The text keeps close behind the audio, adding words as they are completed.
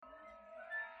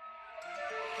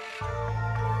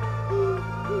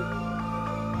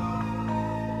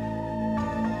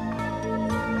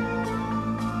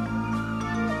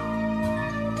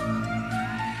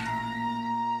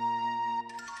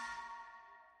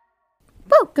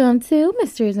Welcome to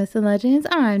Mysteries, Myths, and Legends.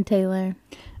 I'm Taylor.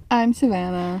 I'm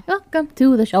Savannah. Welcome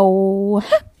to the show.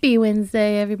 Happy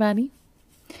Wednesday, everybody.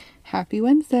 Happy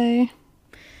Wednesday.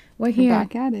 We're here.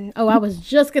 Back at it. Oh, I was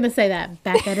just going to say that.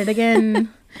 Back at it again.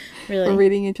 Really. We're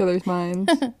reading each other's minds.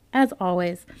 As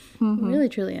always. Really,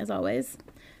 truly, as always.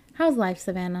 How's life,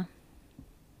 Savannah?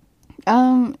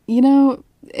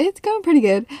 It's going pretty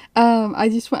good.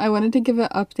 I wanted to give an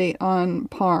update on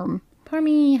Parm.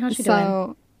 Parmy, how's she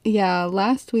doing? Yeah,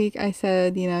 last week I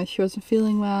said, she wasn't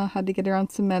feeling well, had to get her on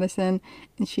some medicine,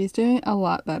 and she's doing a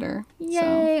lot better.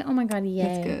 Yay. Oh my God, yay.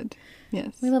 That's good.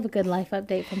 Yes. We love a good life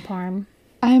update from Parm.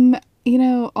 I'm,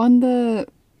 on the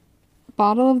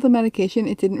bottle of the medication,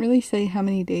 it didn't really say how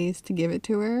many days to give it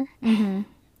to her.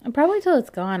 Mm-hmm. Probably till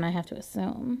it's gone, I have to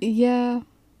assume. Yeah,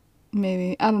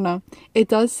 maybe. I don't know. It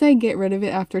does say get rid of it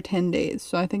after 10 days,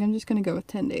 so I think I'm just going to go with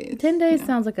 10 days. 10 days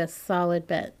sounds like a solid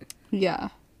bet. Yeah.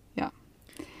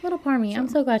 Little Parmy, I'm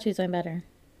so glad she's doing better.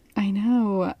 I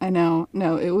know.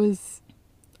 No, it was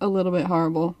a little bit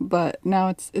horrible, but now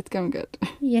it's going good.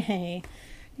 Yay.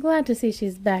 Glad to see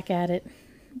she's back at it.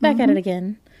 Back at it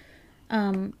again.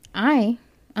 I,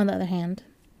 on the other hand,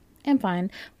 am fine,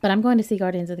 but I'm going to see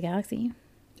Guardians of the Galaxy.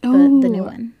 The new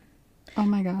one. Oh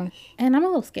my gosh. And I'm a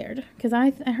little scared because I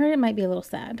heard it might be a little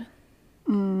sad.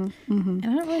 And I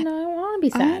don't really know. I don't want to be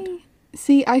sad.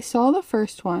 I saw the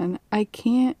first one.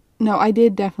 No, I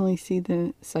did definitely see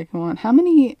the second one. How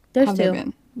many have there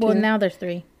been? Well, now there's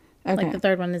 3. Okay. Like the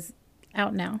third one is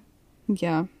out now.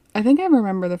 Yeah. I think I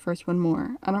remember the first one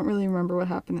more. I don't really remember what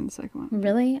happened in the second one.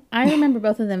 Really? I remember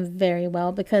both of them very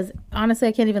well because honestly,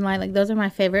 I can't even lie. Like those are my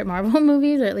favorite Marvel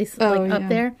movies, or at least up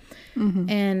there. Mm-hmm.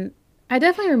 And I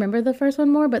definitely remember the first one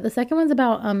more, but the second one's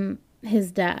about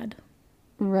his dad.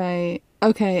 Right.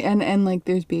 Okay. And like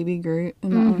there's Baby Groot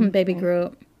in that one. Baby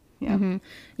Groot. Yeah. Mm-hmm.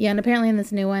 Yeah, and apparently in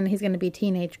this new one, he's going to be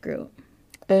teenage Groot.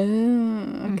 Oh, okay.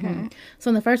 Mm-hmm. So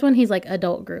in the first one, he's like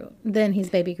adult Groot. Then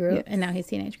he's Baby Groot, and now he's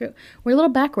teenage Groot. We're a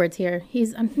little backwards here.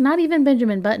 He's not even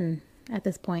Benjamin Button at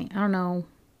this point. I don't know.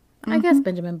 I guess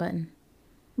Benjamin Button.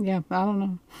 Yeah, I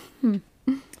don't know.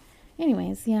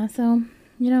 Anyways, yeah, so,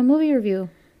 movie review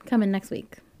coming next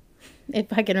week.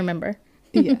 If I can remember.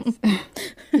 Yes.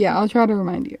 Yeah, I'll try to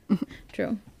remind you.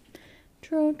 True.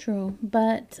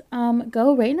 But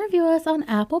go rate and review us on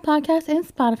Apple Podcasts and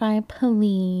Spotify,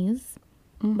 please.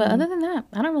 But other than that,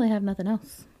 I don't really have nothing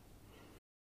else.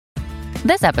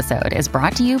 This episode is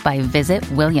brought to you by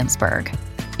Visit Williamsburg.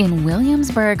 In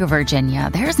Williamsburg, Virginia,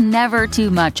 there's never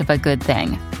too much of a good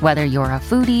thing. Whether you're a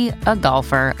foodie, a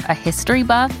golfer, a history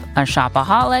buff, a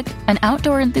shopaholic, an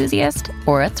outdoor enthusiast,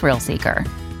 or a thrill seeker,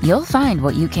 you'll find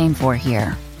what you came for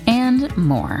here and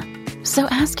more. So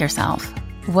ask yourself,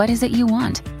 what is it you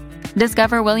want?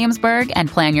 Discover Williamsburg and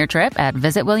plan your trip at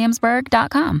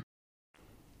visitwilliamsburg.com.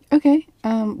 Okay,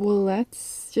 well,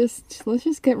 let's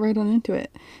just get right on into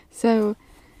it. So,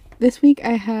 this week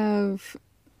I have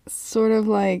sort of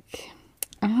like,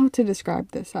 I don't know what to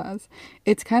describe this as.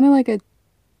 It's kind of like a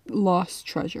lost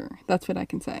treasure. That's what I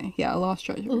can say. Yeah, a lost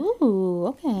treasure. Ooh,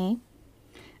 okay.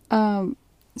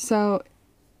 So,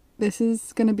 this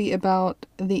is going to be about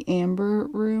the Amber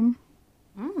Room.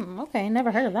 Okay, never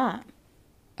heard of that.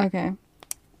 Okay.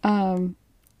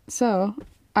 So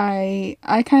I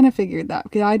kind of figured that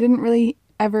because I didn't really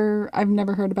I've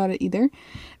never heard about it either.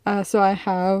 So I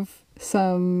have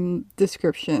some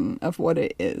description of what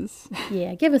it is.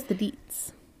 Yeah, give us the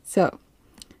deets. So,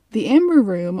 the Amber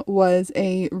Room was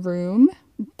a room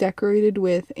decorated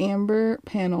with amber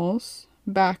panels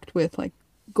backed with like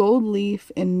gold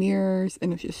leaf and mirrors,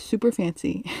 and it was just super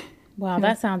fancy. Wow,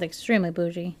 that sounds extremely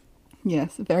bougie.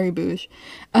 Yes, very bougie.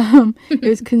 It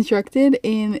was constructed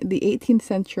in the 18th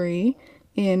century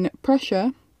in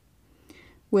Prussia,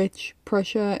 which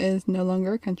Prussia is no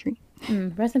longer a country.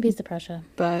 Rest in peace to Prussia.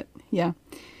 But, yeah.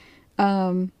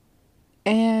 And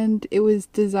it was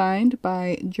designed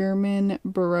by German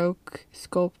Baroque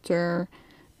sculptor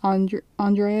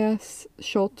Andreas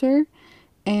Schulter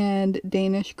and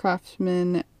Danish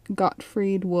craftsman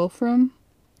Gottfried Wolfram.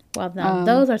 Well, now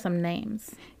those are some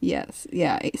names. Yes,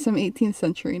 yeah, some 18th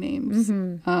century names.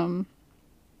 Some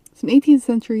 18th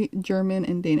century German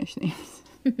and Danish names.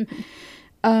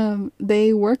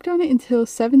 They worked on it until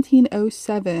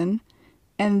 1707,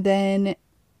 and then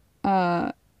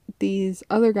these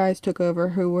other guys took over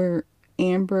who were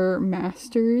amber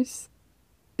masters,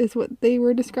 is what they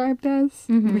were described as.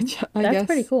 Which I guess, that's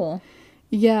pretty cool.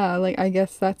 Yeah, like I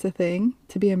guess that's a thing,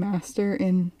 to be a master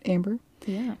in amber.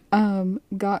 Yeah.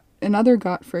 Got another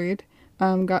Gottfried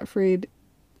Thurau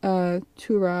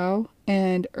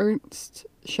and Ernst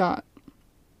Schott.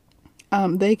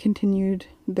 They continued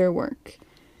their work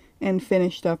and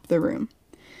finished up the room.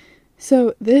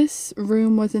 So this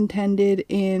room was intended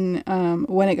in,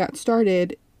 when it got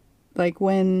started, like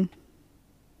when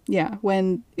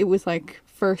it was like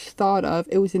first thought of,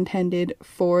 it was intended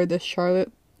for the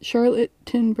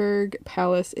Charlottenburg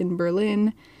Palace in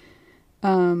Berlin,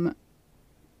 in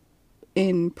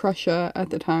Prussia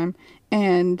at the time,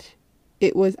 and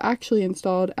it was actually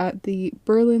installed at the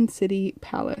Berlin City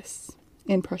Palace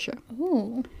in Prussia.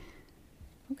 Ooh.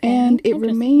 Okay. And it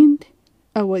remained...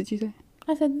 Oh, what did you say?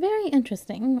 I said, very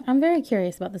interesting. I'm very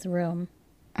curious about this room.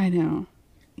 I know.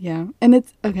 Yeah. And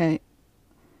it's... Okay.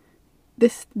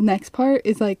 This next part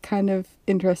is, like, kind of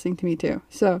interesting to me, too.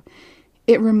 So,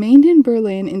 it remained in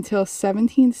Berlin until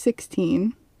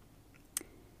 1716,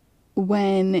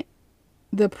 when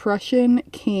the Prussian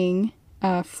king,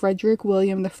 Frederick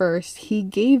William I, he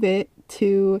gave it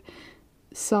to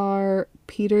Tsar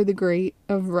Peter the Great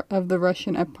of the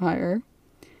Russian Empire.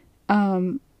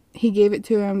 He gave it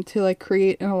to him to, like,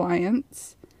 create an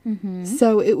alliance. Mm-hmm.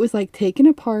 So it was, like, taken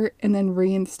apart and then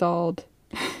reinstalled.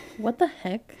 What the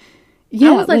heck?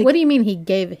 Yeah, I was like, what do you mean he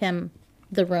gave him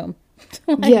the room?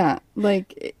 Yeah. They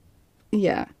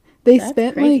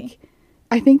spent, crazy. Like,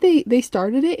 I think they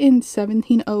started it in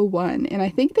 1701, and I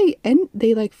think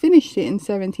they like finished it in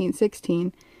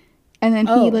 1716, and then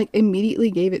he like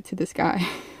immediately gave it to this guy.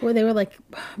 Well, they were like,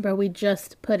 bro, we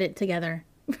just put it together.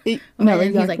 No, exactly.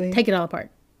 He's like, take it all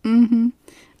apart. Mm-hmm.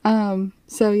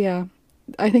 So yeah,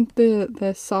 I think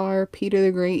the Tsar Peter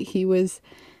the Great, he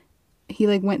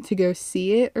like went to go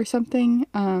see it or something,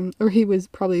 or he was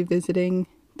probably visiting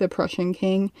the Prussian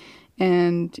king,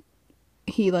 and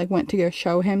he like went to go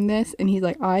show him this, and he's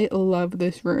like, I love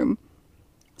this room.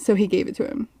 So he gave it to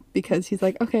him because he's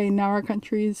like, okay, now our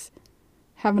countries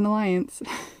have an alliance.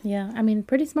 Yeah, I mean,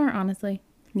 pretty smart, honestly.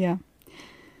 Yeah.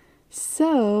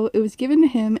 So it was given to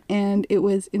him, and it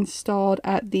was installed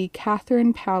at the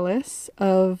Catherine Palace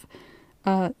of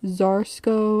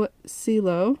Tsarskoye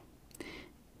Selo,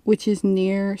 which is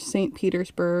near St.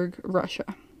 Petersburg,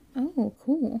 Russia. Oh,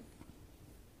 cool.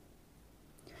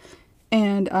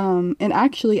 And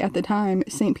actually at the time,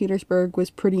 St. Petersburg was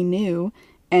pretty new,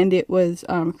 and it was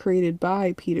created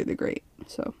by Peter the Great.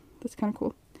 So that's kind of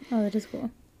cool. Oh, that is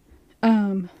cool.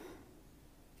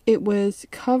 It was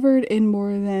covered in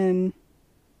more than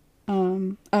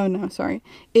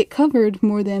it covered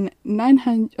more than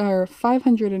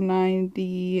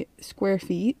 590 square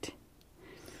feet,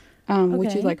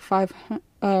 which is like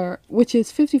which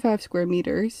is 55 square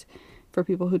meters for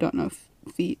people who don't know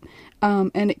feet.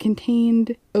 And it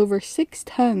contained over 6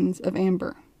 tons of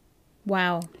amber.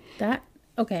 Wow.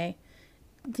 Okay.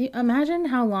 Do you imagine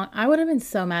how long? I would have been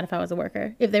so mad if I was a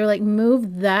worker. If they were like,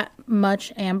 move that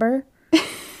much amber.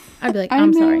 I'd be like,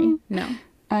 I'm sorry. No.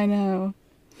 I know.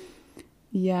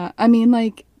 Yeah. I mean,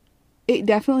 like, it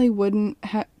definitely wouldn't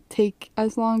take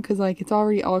as long because, like, it's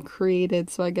already all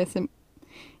created. So I guess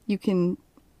you can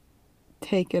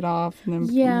take it off and then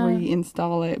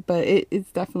reinstall it. But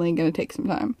it's definitely going to take some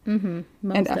time and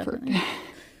effort.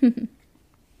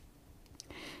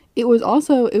 It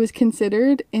was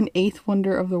considered an 8th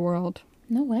wonder of the world.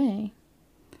 No way.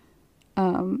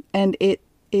 And it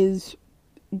is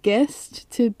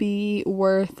guessed to be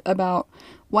worth about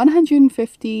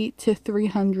 $150 to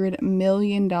 $300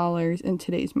 million in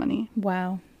today's money.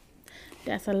 Wow.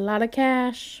 That's a lot of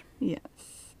cash. Yes.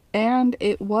 And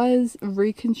it was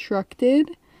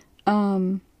reconstructed.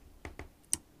 So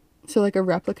like a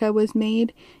replica was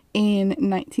made in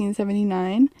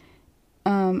 1979.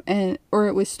 Or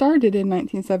it was started in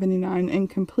 1979 and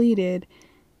completed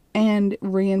and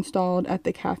reinstalled at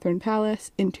the Catherine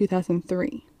Palace in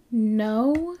 2003.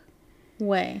 No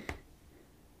way.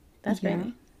 That's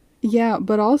crazy. Yeah,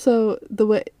 but also the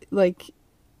way, like,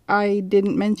 I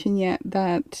didn't mention yet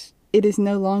that it is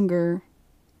no longer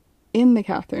in the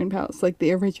Catherine Palace, like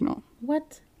the original.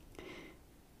 What?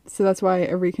 So that's why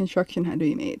a reconstruction had to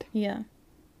be made. Yeah.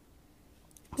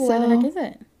 Well, why the heck is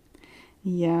it?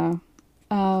 Yeah.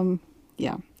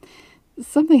 Yeah.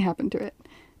 Something happened to it.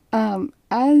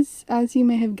 As you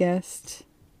may have guessed,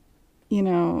 you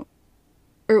know,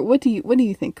 or what do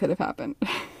you think could have happened?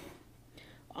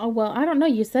 Oh, well, I don't know.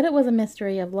 You said it was a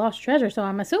mystery of lost treasure, so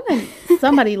I'm assuming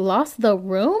somebody lost the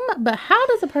room, but how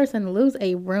does a person lose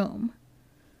a room?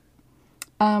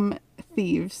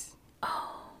 Thieves.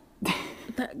 Oh.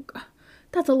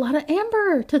 That's a lot of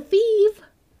amber to thieve.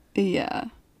 Yeah,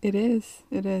 it is.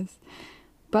 It is.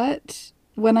 But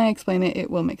when I explain it,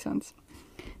 it will make sense.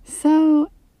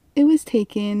 So, it was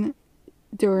taken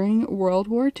during World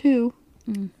War II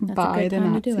by the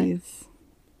Nazis.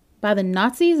 By the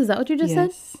Nazis? Is that what you just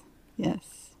said?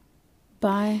 Yes.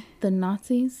 By the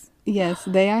Nazis? Yes,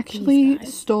 they actually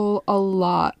stole a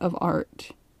lot of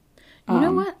art. You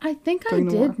know what? I think I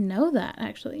did know that,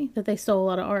 actually, that they stole a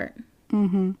lot of art.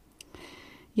 Mm-hmm.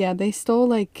 Yeah, they stole,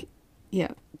 like,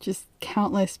 just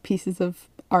countless pieces of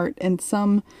art, and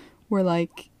some were,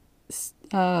 like,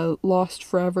 lost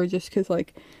forever just because,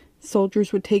 like,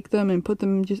 soldiers would take them and put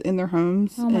them just in their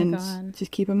homes and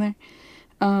just keep them there.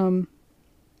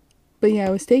 But yeah,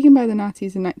 it was taken by the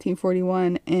Nazis in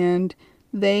 1941, and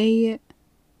they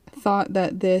thought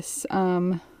that this,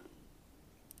 they're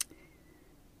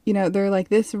like,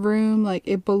 this room, like,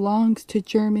 it belongs to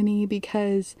Germany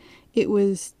because it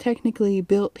was technically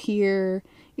built here.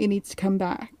 It needs to come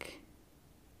back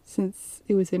since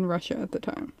it was in Russia at the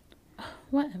time.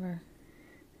 Whatever.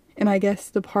 And I guess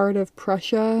the part of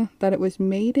Prussia that it was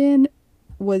made in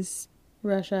was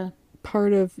Russia.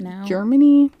 Part of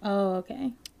Germany. Oh,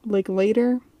 okay. Like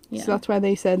later. Yeah. So that's why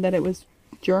they said that it was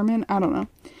German. I don't know.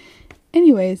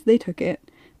 Anyways, they took it.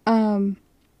 And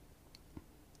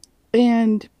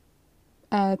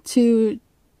to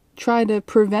try to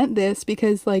prevent this,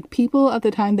 because like people at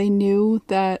the time, they knew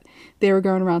that they were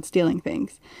going around stealing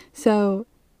things. So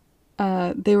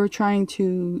they were trying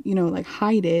to, like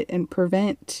hide it and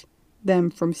prevent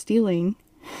them from stealing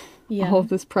all of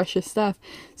this precious stuff.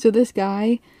 So this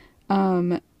guy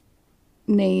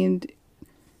named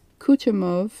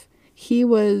Kuchumov, he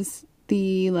was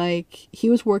he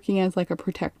was working as like a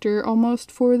protector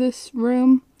almost for this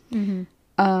room. Mm-hmm.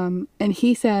 And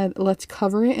he said, let's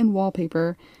cover it in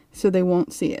wallpaper so they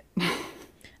won't see it.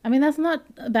 I mean, that's not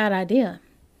a bad idea.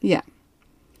 Yeah.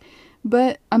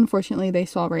 But unfortunately, they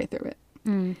saw right through it.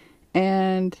 Mm.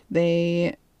 And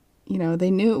they,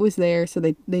 they knew it was there, so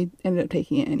they ended up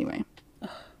taking it anyway.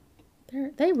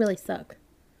 They really suck.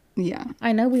 Yeah.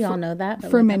 I know we all know that.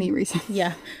 But for many reasons.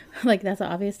 Yeah. Like, that's an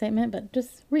obvious statement, but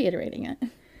just reiterating it.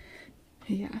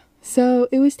 Yeah. So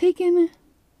it was taken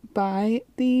by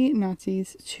the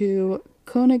Nazis to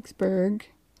Königsberg,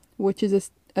 which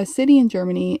is a city in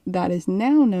Germany that is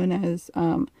now known as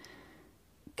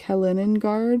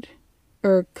Kaliningrad,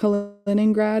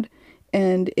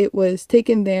 and it was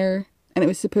taken there, and it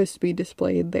was supposed to be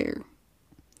displayed there.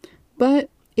 But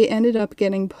it ended up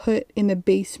getting put in the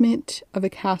basement of a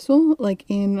castle, like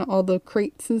in all the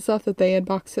crates and stuff that they had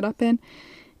boxed it up in.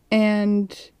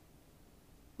 And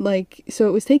so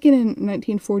it was taken in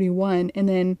 1941, and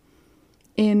then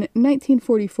in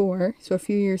 1944, so a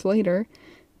few years later,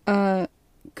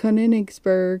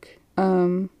 Königsberg,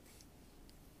 I'm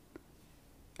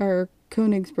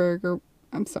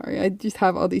sorry, I just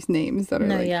have all these names that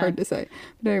are hard to say.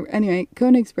 But anyway,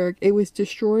 Königsberg, it was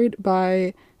destroyed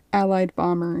by Allied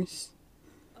bombers.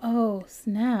 Oh,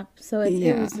 snap. So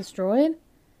it was destroyed?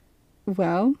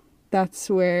 Well,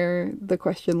 that's where the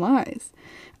question lies.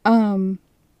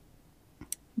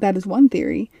 That is one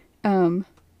theory. So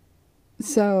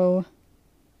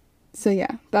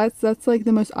yeah, that's like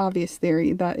the most obvious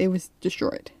theory, that it was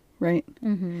destroyed, right?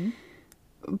 Mm-hmm.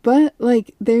 But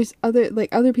like there's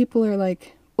other people are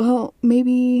like, well,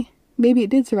 maybe it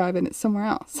did survive and it's somewhere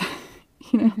else.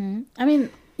 Mm-hmm. I mean,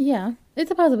 yeah,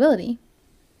 it's a possibility.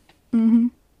 Mm-hmm.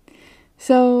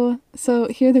 So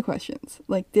here are the questions.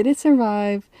 Like, did it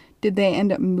survive? Did they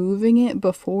end up moving it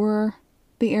before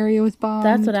the area was bombed?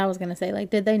 That's what I was gonna say.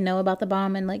 Like, did they know about the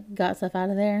bomb and like got stuff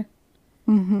out of there?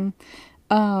 Mm-hmm.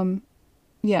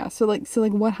 Yeah. So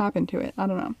what happened to it? I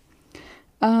don't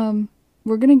know.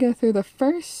 We're gonna go through the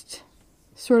first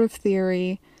sort of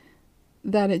theory,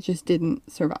 that it just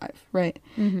didn't survive, right?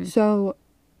 Mm-hmm. So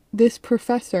this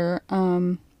professor,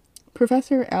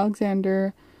 Professor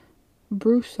Alexander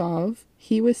Brusov,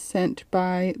 he was sent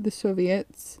by the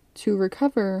Soviets to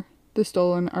recover the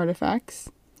stolen artifacts,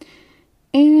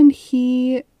 and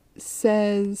he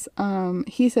says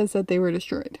that they were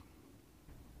destroyed.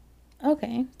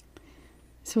 Okay.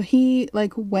 So he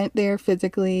went there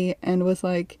physically and was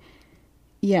like,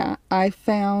 yeah, I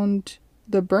found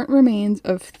the burnt remains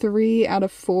of 3 out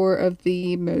of 4 of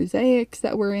the mosaics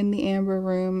that were in the Amber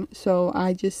Room, so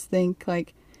I just think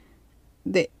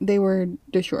they were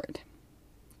destroyed.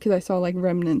 Because I saw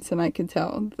remnants and I could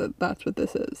tell that that's what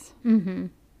this is. Mm-hmm.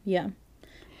 Yeah.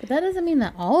 But that doesn't mean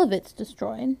that all of it's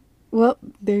destroyed. Well,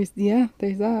 there's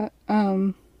that.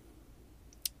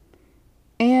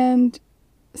 And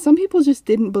some people just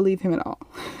didn't believe him at all.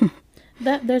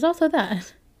 There's also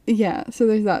that. Yeah, so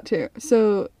there's that too.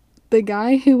 So the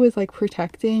guy who was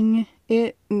protecting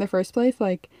it in the first place,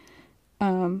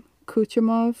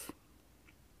 Kuchumov,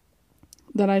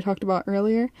 that I talked about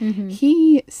earlier, mm-hmm.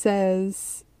 he said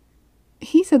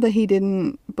that he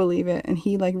didn't believe it, and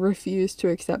he refused to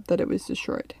accept that it was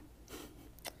destroyed.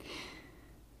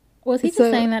 Was he just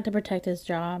saying that to protect his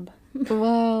job?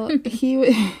 Well,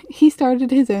 he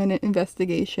started his own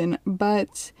investigation,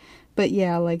 but But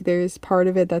yeah, like there's part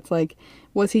of it that's like,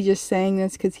 was he just saying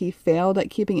this because he failed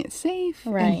at keeping it safe?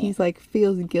 Right. And he's like,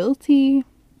 feels guilty.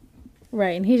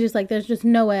 Right. And he's just like, there's just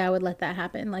no way I would let that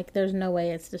happen. Like, there's no way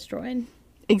it's destroyed.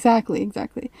 Exactly.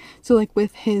 So like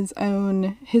with his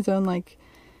own like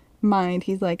mind,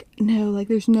 he's like, no, like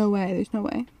there's no way.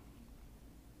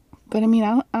 But I mean,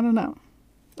 I don't know.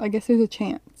 I guess there's a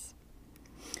chance.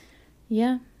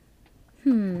 Yeah.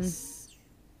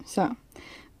 So,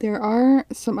 there are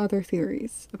some other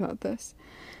theories about this.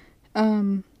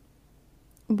 One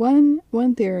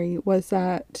theory was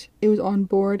that it was on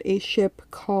board a ship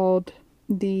called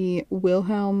the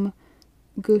Wilhelm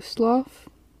Gustloff.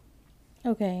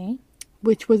 Okay.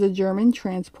 Which was a German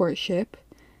transport ship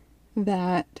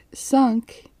that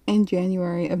sunk in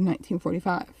January of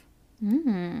 1945.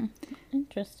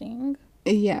 Interesting.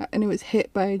 Yeah, and it was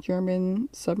hit by a German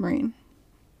submarine.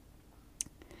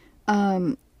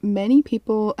 Many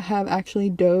people have actually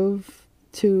dove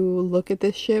to look at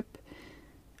this ship,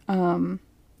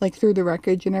 like through the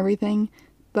wreckage and everything,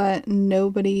 but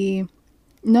nothing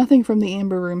from the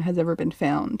Amber Room has ever been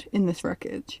found in this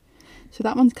wreckage. So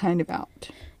that one's kind of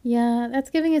out. Yeah, that's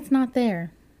giving it's not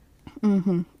there.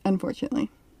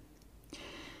 Unfortunately.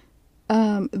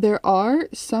 There are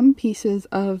some pieces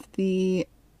of the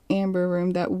Amber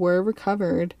Room that were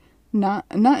recovered, not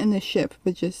in the ship,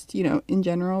 but just, in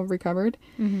general recovered.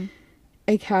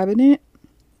 A cabinet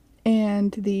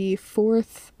and the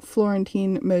 4th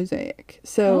Florentine mosaic.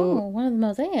 So, one of the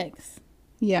mosaics.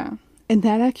 Yeah. And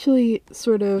that actually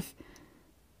sort of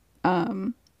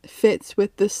fits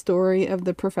with the story of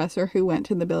the professor who went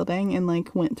to the building and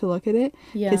like went to look at it.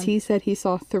 Yeah. Because he said he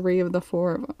saw 3 of the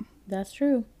 4 of them. That's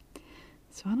true.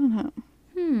 So I don't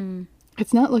know.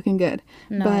 It's not looking good.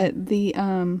 No. But the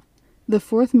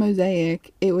 4th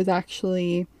mosaic, it was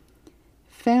actually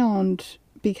found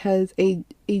because a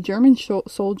German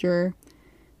soldier,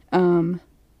 a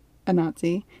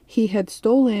Nazi, he had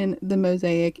stolen the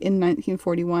mosaic in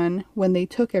 1941 when they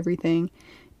took everything,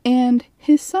 and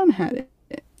his son had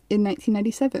it in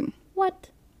 1997.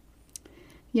 What?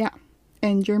 Yeah.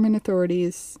 And German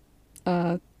authorities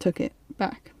took it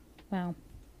back. Wow.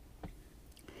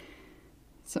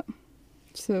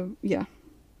 So yeah.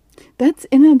 That's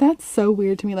so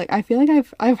weird to me. Like, I feel like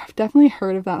I've definitely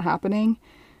heard of that happening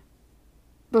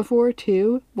before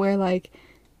too, where like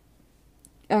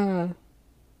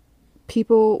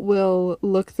people will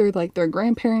look through like their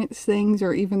grandparents' things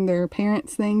or even their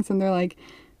parents' things, and they're like,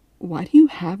 why do you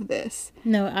have this?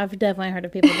 No, I've definitely heard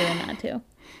of people doing that too.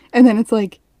 And then it's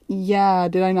like, yeah,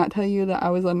 did I not tell you that I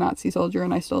was a Nazi soldier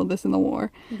and I stole this in the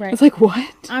war? Right. It's like,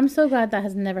 what? I'm so glad that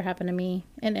has never happened to me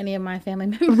and any of my family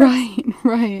members.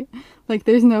 Right. Like,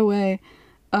 there's no way.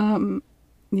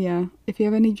 Yeah. If you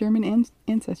have any German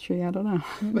ancestry, I don't know.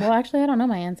 Well, actually, I don't know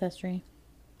my ancestry.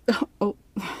 Oh.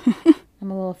 I'm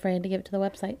a little afraid to give it to the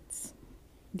websites.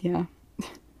 Yeah.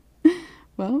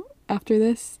 Well, after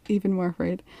this, even more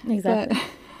afraid. Exactly.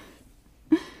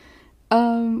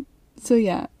 But, so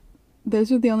yeah.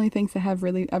 Those are the only things that have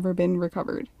really ever been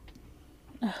recovered.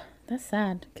 Ugh, that's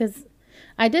sad. Because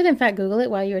I did, in fact, Google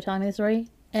it while you were telling me the story.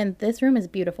 And this room is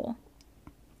beautiful.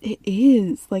 It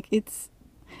is. Like,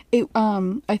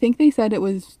 I think they said it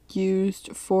was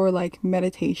used for, like,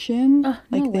 meditation. Oh,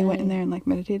 like, no they way. went in there and, like,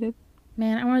 meditated.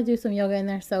 Man, I want to do some yoga in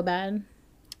there so bad.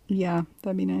 Yeah,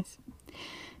 that'd be nice.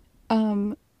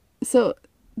 So,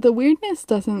 the weirdness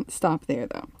doesn't stop there,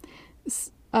 though.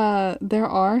 There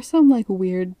are some, like,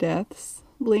 weird deaths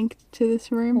linked to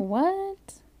this room.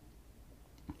 What?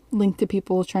 Linked to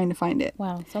people trying to find it.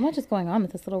 Wow, so much is going on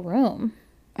with this little room.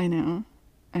 I know.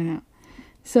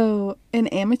 So, an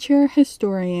amateur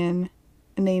historian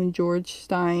named George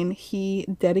Stein, he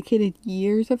dedicated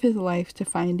years of his life to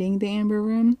finding the Amber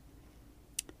Room.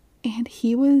 And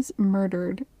he was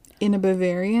murdered in a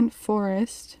Bavarian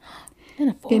forest in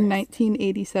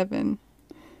 1987.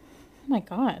 Oh my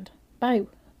God. By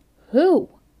who?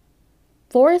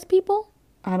 Forest people?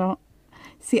 I don't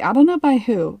know by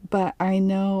who, but I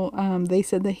know they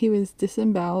said that he was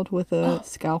disemboweled with a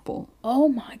scalpel. Oh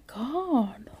my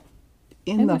God.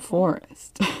 In the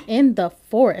forest. In the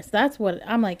forest. That's what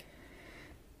I'm like.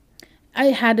 I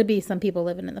had to be some people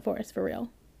living in the forest for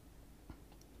real.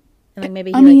 And like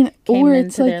maybe he came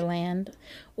into their land.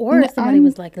 Or somebody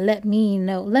was like, let me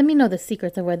know the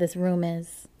secrets of where this room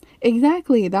is.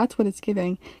 Exactly, that's what it's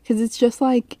giving. Because it's just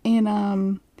like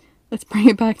in, let's bring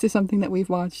it back to something that we've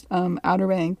watched, Outer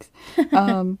Banks,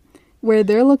 where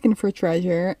they're looking for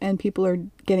treasure and people are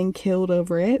getting killed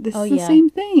over it. This is the same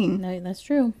thing. No, that's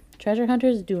true. Treasure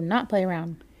hunters do not play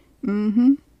around.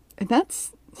 Mm-hmm. And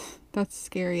that's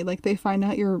scary. Like, they find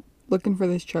out you're looking for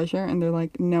this treasure, and they're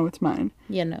like, no, it's mine.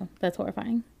 Yeah, no, that's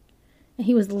horrifying. And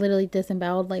he was literally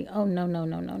disemboweled, like, oh, no, no,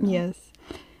 no, no, no. Yes.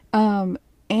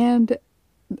 And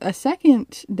a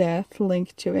second death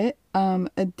linked to it,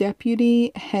 a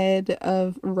deputy head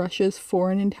of Russia's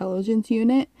foreign intelligence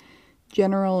unit,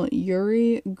 General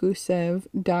Yuri Gusev,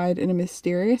 died in a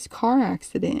mysterious car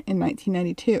accident in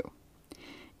 1992.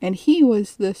 And he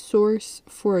was the source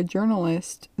for a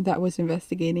journalist that was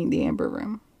investigating the Amber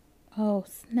Room. Oh,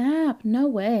 snap. No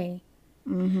way.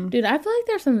 Mm-hmm. Dude, I feel like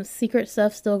there's some secret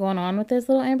stuff still going on with this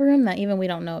little Amber Room that even we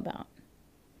don't know about.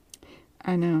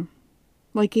 I know.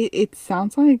 Like, it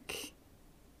sounds like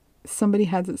somebody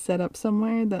has it set up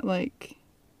somewhere that, like,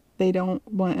 they don't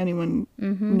want anyone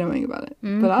knowing about it.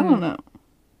 But I don't know.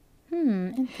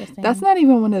 Interesting. That's not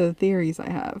even one of the theories I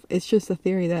have. It's just a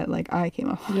theory that, like, I came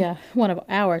up with. Yeah, one of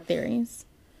our theories.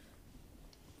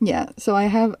 Yeah, so I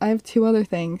have 2 other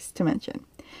things to mention.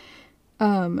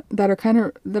 That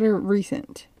are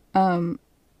recent.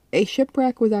 A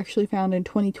shipwreck was actually found in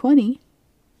 2020.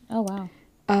 Oh, wow.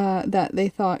 That they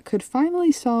thought could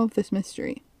finally solve this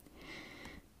mystery.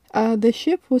 The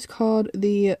ship was called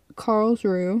the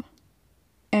Karlsruhe,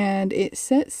 and it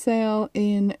set sail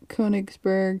in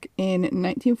Königsberg in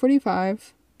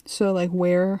 1945, so like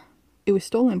where it was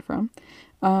stolen from,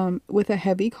 with a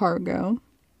heavy cargo,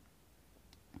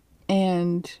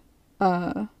 and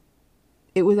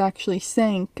it was actually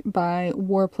sank by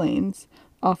warplanes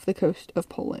off the coast of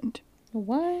Poland.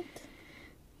 What?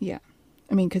 Yeah.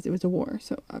 I mean, because it was a war,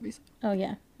 so obviously. Oh,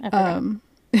 yeah. I forgot.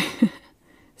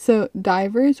 So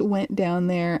divers went down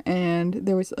there, and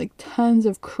there was like tons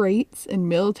of crates and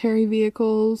military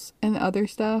vehicles and other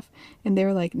stuff. And they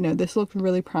were like, no, this looks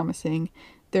really promising.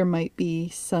 There might be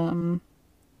some,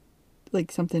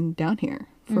 like, something down here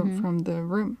from the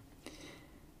room.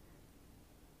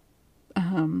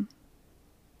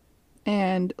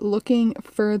 And looking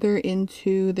further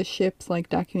into the ship's, like,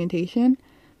 documentation,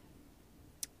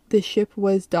 the ship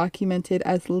was documented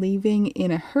as leaving in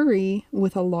a hurry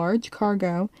with a large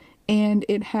cargo, and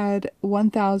it had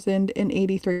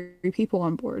 1,083 people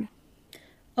on board.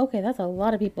 Okay, that's a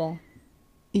lot of people.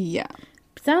 Yeah.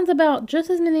 Sounds about just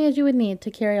as many as you would need to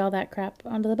carry all that crap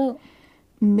onto the boat.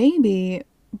 Maybe,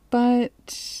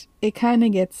 but it kind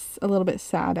of gets a little bit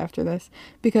sad after this,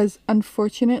 because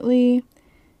unfortunately,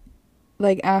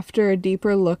 like, after a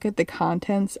deeper look at the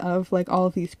contents of, like, all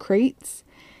of these crates,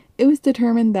 it was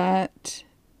determined that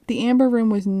the Amber Room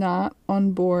was not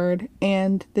on board,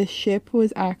 and the ship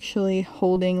was actually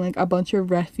holding, like, a bunch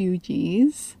of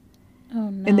refugees. Oh,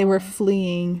 no. And they were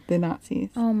fleeing the Nazis.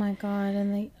 Oh, my God.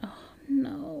 And they... Oh,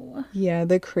 no. Yeah,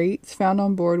 the crates found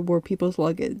on board were people's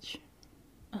luggage.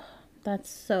 Oh, that's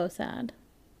so sad.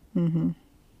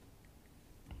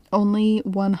 Only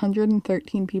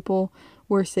 113 people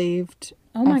were saved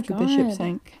after the ship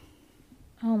sank.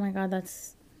 Oh, my God.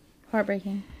 That's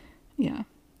heartbreaking. Yeah.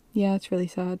 Yeah, it's really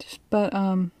sad. But,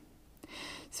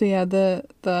 so yeah, the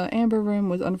Amber Room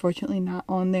was unfortunately not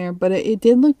on there, but it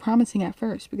did look promising at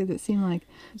first, because it seemed like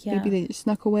maybe they just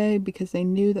snuck away because they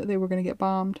knew that they were going to get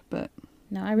bombed, but...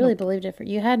 No, I really believed it.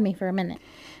 You had me for a minute.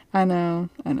 I know.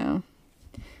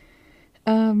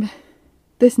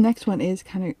 This next one is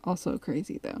kind of also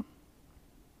crazy, though.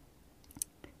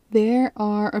 There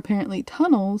are apparently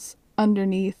tunnels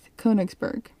underneath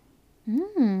Königsberg.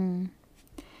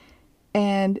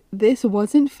 And this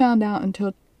wasn't found out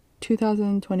until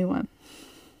 2021.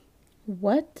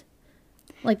 What?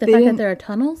 Like the fact that there are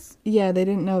tunnels? Yeah, they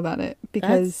didn't know about it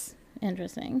because... That's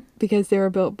interesting. Because they were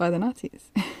built by the Nazis.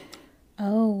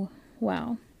 Oh,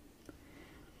 wow.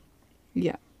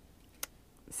 Yeah.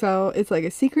 So it's like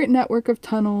a secret network of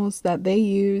tunnels that they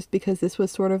used because this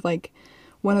was sort of like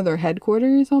one of their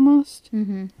headquarters almost.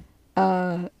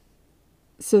 So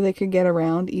they could get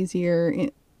around easier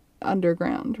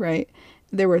underground, right?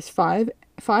 There was five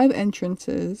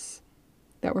entrances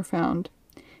that were found,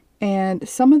 and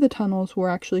some of the tunnels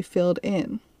were actually filled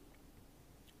in.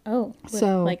 Oh,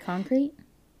 like concrete?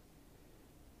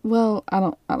 Well, I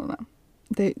don't know.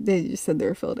 They just said they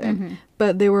were filled in,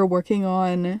 but they were working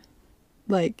on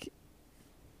like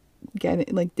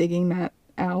digging that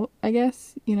out, I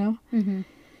guess, you know.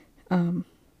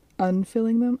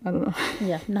 Unfilling them, I don't know.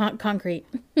 Yeah, not concrete.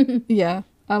 Yeah,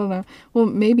 I don't know. Well,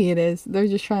 maybe it is. They're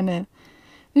just trying to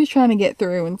get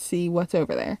through and see what's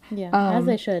over there. Yeah, as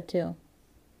they should too.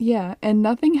 Yeah, and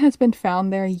nothing has been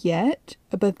found there yet,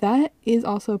 but that is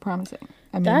also promising.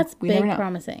 I mean, that's big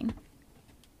promising.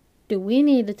 Do we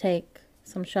need to take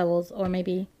some shovels or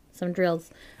maybe some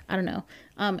drills, I don't know,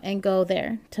 and go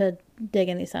there to dig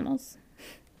in these tunnels?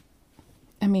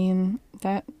 I mean,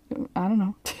 I don't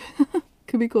know.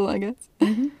 Could be cool, I guess.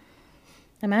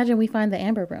 Imagine we find the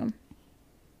Amber Room.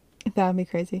 That'd be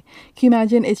crazy. Can you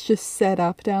imagine it's just set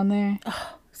up down there?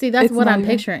 See, that's what I'm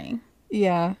picturing.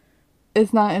 Yeah.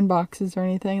 It's not in boxes or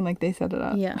anything. Like, they set it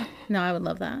up. Yeah. No, I would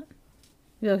love that.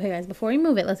 Okay, guys, before we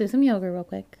move it, let's do some yoga real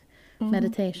quick.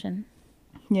 Meditation.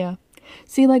 Yeah.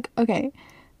 See, like, okay,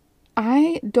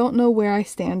 I don't know where I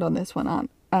stand on this one,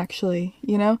 actually,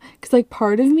 you know? Because, like,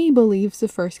 part of me believes the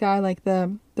first guy, like,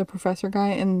 the professor guy,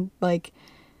 and, like,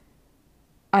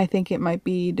 I think it might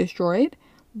be destroyed.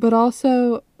 But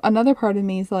also, another part of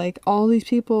me is, like, all these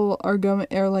people are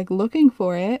like, looking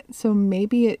for it, so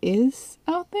maybe it is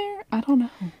out there? I don't know.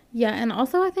 Yeah, and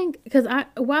also I think, because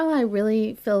while I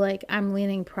really feel like I'm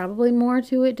leaning probably more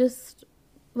to it just,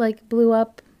 like, blew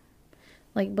up,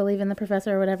 like, believe in the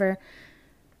professor or whatever,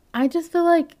 I just feel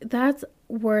like that's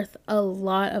worth a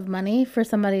lot of money for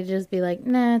somebody to just be like,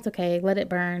 nah, it's okay, let it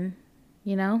burn,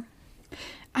 you know?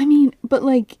 I mean, but,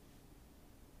 like,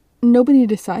 nobody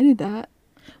decided that.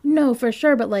 No, for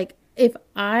sure, but, like, if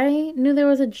I knew there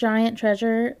was a giant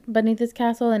treasure beneath this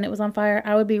castle and it was on fire,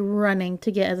 I would be running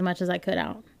to get as much as I could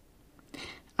out.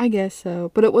 I guess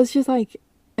so, but it was just, like,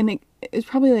 it's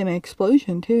probably like an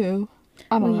explosion, too.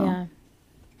 I don't know. Yeah.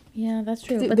 Yeah, that's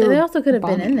true. But they also could have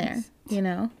been in there, you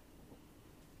know?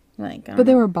 Like, but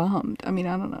they were bombed. I mean,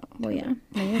 I don't know. Well, yeah.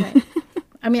 No, you're right.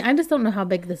 I mean, I just don't know how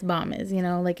big this bomb is, you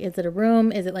know? Like, is it a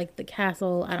room? Is it, like, the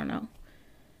castle? I don't know.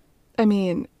 I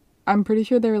mean, I'm pretty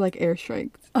sure they were, like,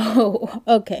 airstrikes. Oh,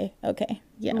 okay. Okay.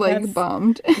 Yeah. Like,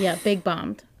 bombed. Yeah, big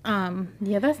bombed.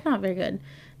 Yeah, that's not very good.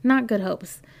 Not good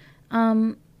hopes.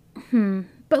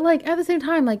 But, like, at the same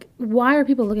time, like, why are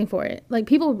people looking for it? Like,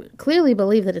 people clearly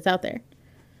believe that it's out there.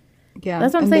 Yeah.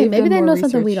 That's what I'm saying. Maybe they know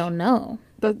something we don't know.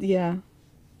 But, yeah.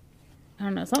 I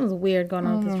don't know. Something's weird going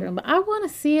on with this room. But I want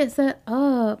to see it set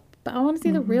up. But I want to see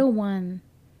the real one.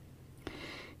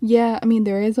 Yeah, I mean,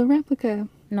 there is a replica.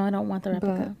 No, I don't want the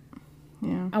replica. But,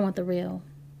 yeah. I want the real.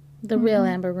 The real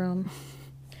Amber Room.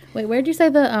 Wait, where'd you say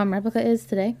the replica is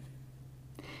today?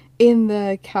 In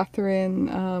the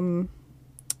Catherine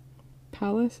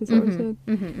Palace, is that what it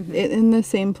said? In the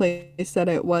same place that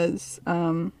it was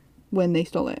when they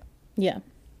stole it. Yeah.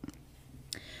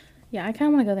 Yeah, I kind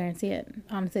of want to go there and see it.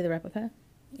 Honestly, the replica.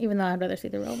 Even though I'd rather see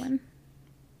the real one.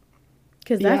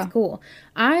 Because that's cool.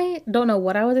 I don't know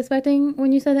what I was expecting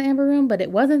when you said the Amber Room, but it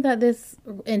wasn't that this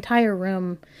entire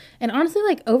room... And honestly,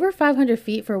 like, over 500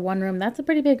 feet for one room, that's a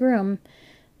pretty big room.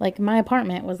 Like, my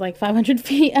apartment was, like, 500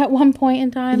 feet at one point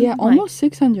in time. Yeah, almost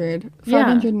 600.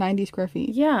 590 square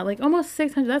feet. Yeah, like, almost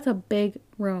 600. That's a big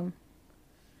room.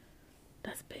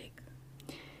 That's big.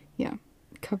 Yeah.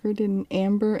 Covered in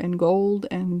amber and gold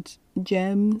and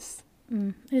gems.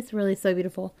 It's really so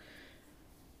beautiful.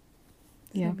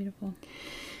 Yeah. So beautiful.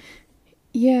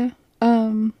 Yeah.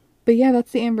 But yeah,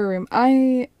 that's the Amber Room.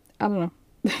 I don't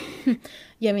know.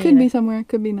 Yeah, me could be somewhere,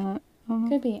 could be not.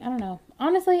 Could be. I don't know.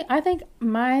 Honestly, I think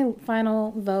my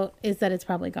final vote is that it's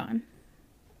probably gone.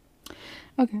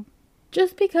 Okay.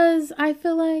 Just because I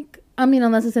feel like, I mean,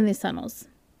 unless it's in these tunnels.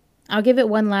 I'll give it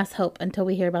one last hope until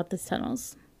we hear about these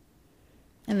tunnels.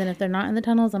 And then if they're not in the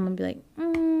tunnels, I'm going to be like,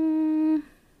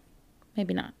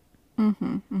 maybe not.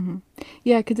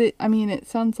 Yeah, because it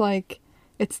sounds like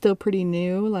it's still pretty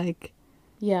new. Like,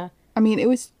 yeah. I mean, it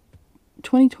was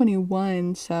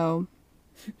 2021, so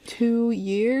 2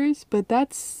 years, but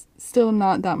that's still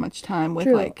not that much time with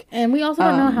like. And we also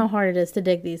don't know how hard it is to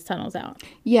dig these tunnels out.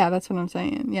 Yeah, that's what I'm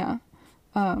saying. Yeah.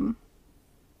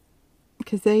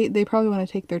 Because they probably want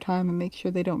to take their time and make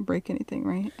sure they don't break anything,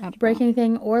 right?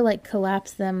 Anything or like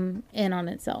collapse them in on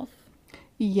itself.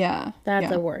 Yeah.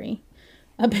 That's a worry.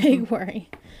 A big worry.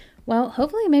 Well,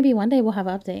 hopefully maybe one day we'll have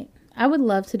an update. I would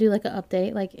love to do like an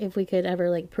update, like if we could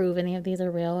ever like prove any of these are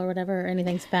real or whatever, or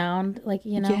anything's found, like,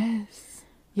 you know. Yes.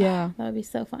 Yeah. That would be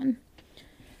so fun.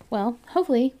 Well,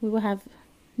 hopefully we will have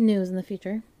news in the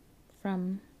future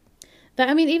from that.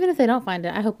 I mean, even if they don't find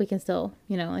it, I hope we can still,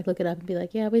 you know, like look it up and be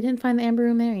like, yeah, we didn't find the Amber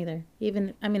Room there either.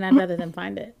 Even, I mean, I'd rather them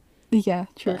find it. Yeah,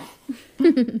 true.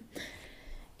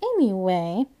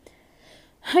 Anyway,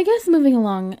 I guess moving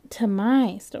along to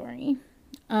my story,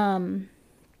 I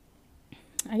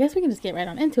guess we can just get right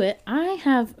on into it. I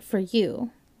have for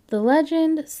you the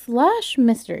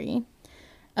legend/mystery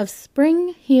of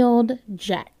Spring-Heeled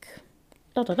Jack.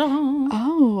 Da, da, da.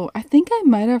 Oh, I think I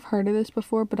might have heard of this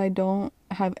before, but I don't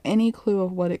have any clue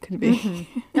of what it could be.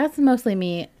 That's mostly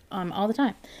me all the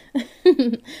time.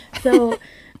 So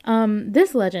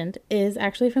this legend is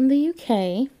actually from the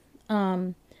UK.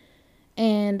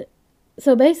 And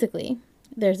so basically,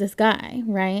 there's this guy,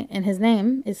 right? And his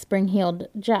name is Spring-Heeled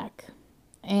Jack.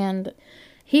 And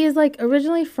he is like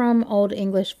originally from Old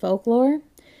English folklore.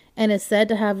 and is said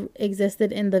to have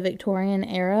existed in the Victorian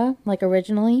era, like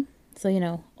originally. So, you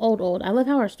know, old. I love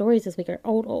how our stories this week are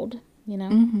old, you know.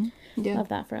 Mm-hmm. Yeah. Love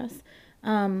that for us.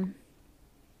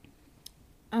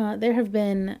 There have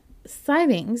been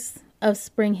sightings of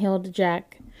spring-heeled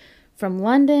Jack from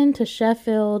London to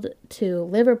Sheffield to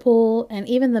Liverpool and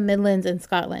even the Midlands in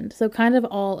Scotland. So kind of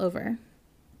all over.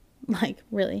 Like,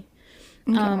 really.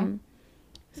 Okay.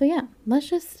 So yeah, let's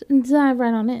just dive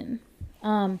right on in.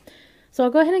 So I'll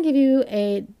go ahead and give you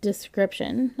a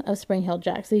description of spring-heeled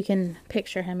Jack so you can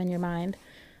picture him in your mind.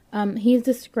 He's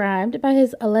described by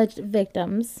his alleged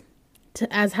victims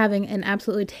as having an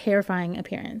absolutely terrifying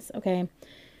appearance, okay?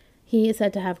 He is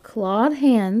said to have clawed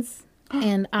hands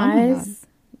and eyes.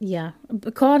 Yeah,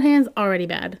 clawed hands, already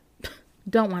bad.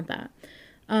 Don't want that.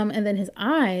 And then his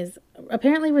eyes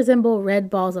apparently resemble red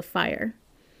balls of fire.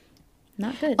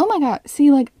 Not good. Oh my god.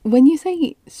 See, like, when you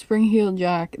say spring-heeled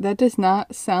Jack, that does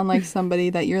not sound like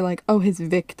somebody that you're like, oh, his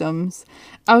victims.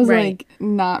 I was like,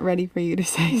 not ready for you to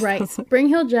say right.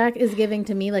 Spring-heeled Jack is giving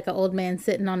to me like an old man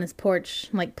sitting on his porch,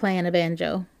 like playing a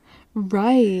banjo.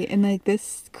 Right. And like,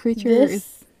 this creature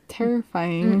is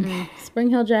terrifying.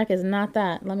 Spring-heeled Jack is not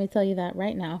that. Let me tell you that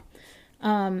right now.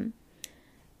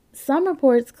 Some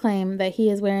reports claim that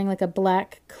he is wearing like a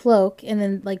black cloak, and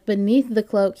then like beneath the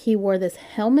cloak he wore this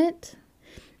helmet,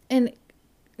 and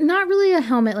not really a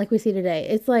helmet like we see today.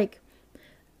 It's like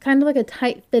kind of like a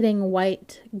tight-fitting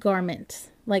white garment,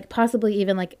 like possibly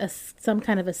even like some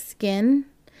kind of a skin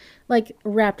like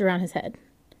wrapped around his head.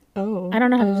 Oh. I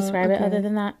don't know how to describe it other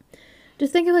than that.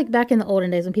 Just think of like back in the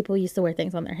olden days when people used to wear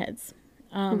things on their heads.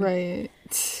 Right.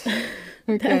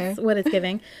 Okay. That's what it's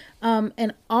giving.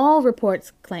 And all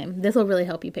reports claim, this will really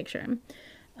help you picture him,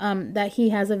 that he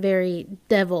has a very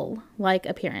devil-like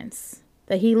appearance.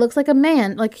 That he looks like a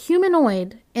man, like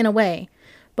humanoid in a way,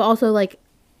 but also like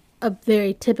a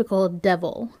very typical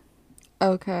devil.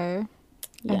 Okay.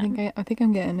 Yeah. I think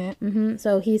I'm getting it.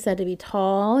 So he's said to be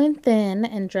tall and thin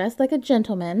and dressed like a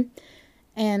gentleman.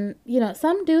 And, you know,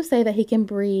 some do say that he can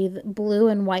breathe blue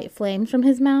and white flames from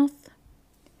his mouth.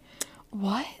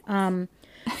 What?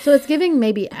 So it's giving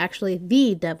maybe actually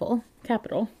the devil,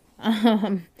 capital.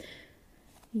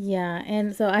 Yeah,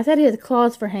 and so I said he has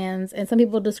claws for hands, and some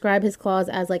people describe his claws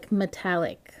as like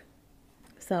metallic.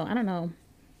 So I don't know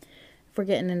if we're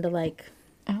getting into like,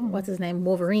 what's his name,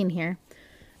 Wolverine here.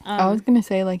 I was gonna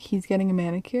say like he's getting a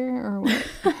manicure or what?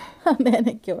 A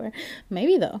manicure,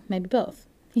 maybe though, maybe both.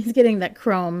 He's getting that the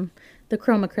chrome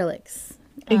acrylics.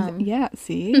 Yeah,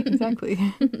 see, exactly.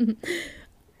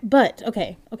 But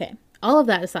okay. All of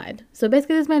that aside, so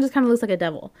basically this man just kind of looks like a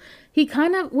devil. He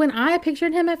kind of, when I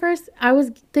pictured him at first, I was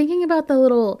thinking about the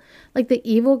little, like the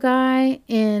evil guy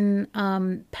in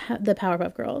the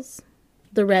Powerpuff Girls,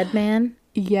 the red man.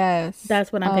 Yes,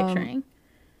 that's what I'm picturing.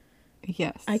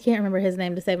 Yes, I can't remember his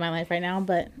name to save my life right now,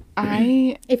 but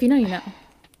if you know, you know.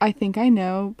 I think I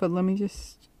know, but let me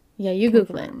just you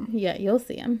Google it. Yeah, you'll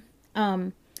see him.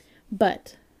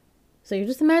 But. So you're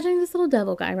just imagining this little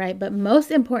devil guy, right? But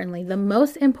most importantly, the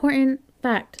most important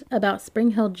fact about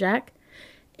Spring-heeled Jack,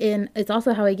 it's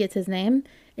also how he gets his name,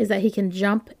 is that he can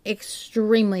jump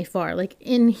extremely far, like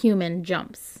inhuman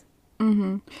jumps.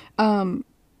 So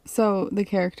the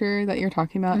character that you're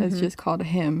talking about is just called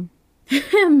him.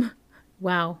 Him.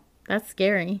 Wow, that's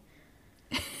scary.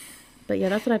 But yeah,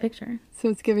 that's what I picture. So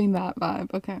it's giving that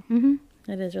vibe. Okay.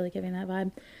 It is really giving that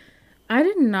vibe. I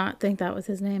did not think that was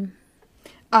his name.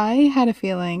 I had a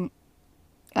feeling,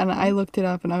 and I looked it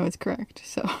up, and I was correct.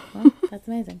 So, well, that's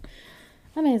amazing.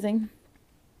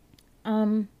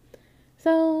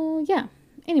 So yeah.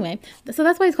 Anyway, so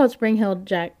that's why he's called Spring-heeled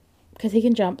Jack, because he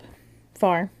can jump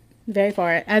far, very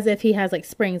far, as if he has like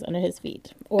springs under his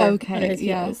feet or under his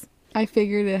heels. I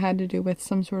figured it had to do with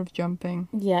some sort of jumping.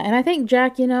 Yeah, and I think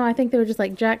Jack, I think they were just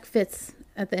like, Jack fits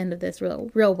at the end of this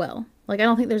real well. Like, I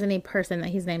don't think there's any person that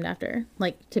he's named after,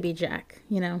 like, to be Jack,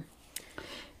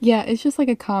 Yeah, it's just like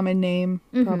a common name,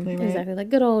 probably, right? Exactly, like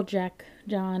good old Jack,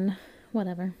 John,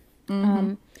 whatever.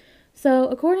 So,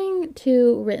 according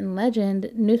to written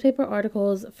legend, newspaper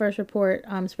articles first report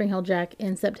Spring-heeled Jack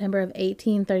in September of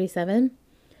 1837.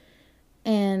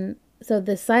 And so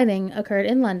this sighting occurred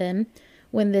in London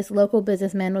when this local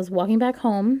businessman was walking back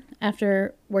home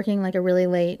after working like a really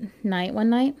late night one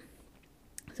night.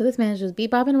 So this man is just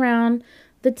bebopping around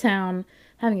the town,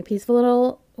 having a peaceful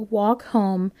little walk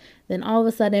home. Then all of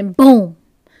a sudden, boom!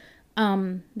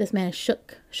 This man is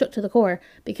shook to the core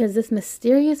because this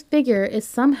mysterious figure is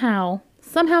somehow,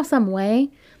 some way,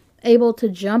 able to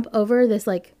jump over this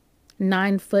like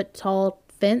 9-foot tall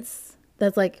fence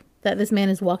that's like that this man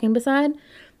is walking beside.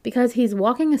 because he's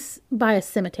walking by a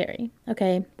cemetery,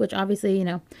 okay, which obviously, you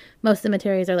know, most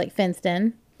cemeteries are like fenced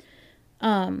in.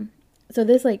 So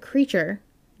this like creature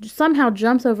somehow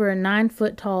jumps over a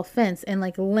 9-foot tall fence and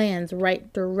like lands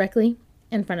right directly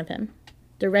in front of him,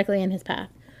 directly in his path.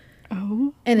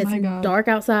 Oh, and it's dark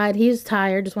outside. He's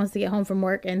tired, just wants to get home from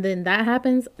work, and then that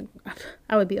happens.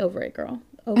 I would be over it, girl.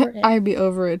 Over it. I'd be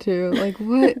over it too. Like,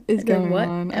 what is going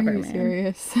on? Are you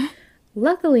serious?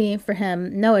 Luckily for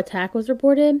him, no attack was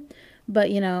reported,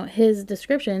 but you know, his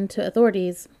description to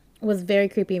authorities was very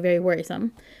creepy, very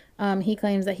worrisome. He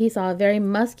claims that he saw a very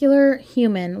muscular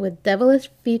human with devilish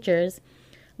features,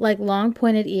 like long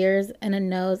pointed ears and a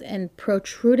nose and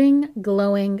protruding,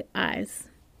 glowing eyes.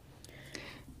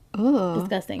 Oh,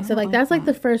 disgusting. So like that's like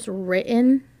the first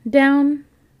written down,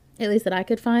 at least that I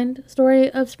could find, story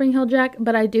of Spring Hill Jack.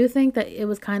 But I do think that it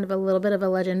was kind of a little bit of a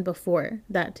legend before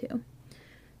that too.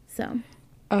 So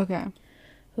okay,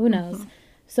 who knows?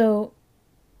 So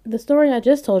the story I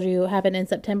just told you happened in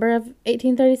September of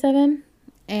 1837,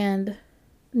 and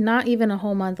not even a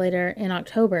whole month later, in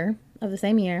October of the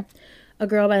same year, a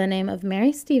girl by the name of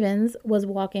Mary Stevens was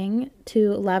walking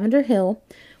to Lavender Hill,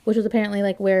 which was apparently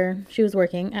like where she was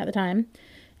working at the time.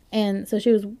 And so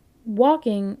she was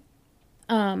walking,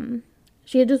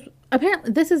 she had just,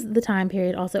 apparently this is the time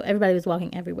period also, everybody was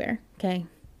walking everywhere, okay?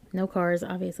 No cars,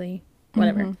 obviously,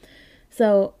 whatever.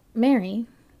 So Mary,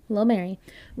 little Mary,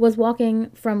 was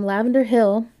walking from Lavender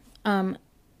Hill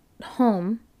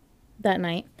home that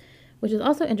night, which is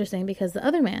also interesting because the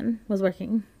other man was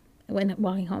working when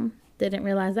walking home. Didn't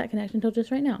realize that connection until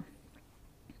just right now.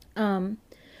 And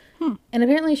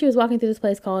apparently she was walking through this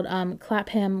place called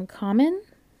Clapham Common.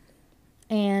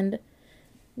 And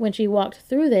when she walked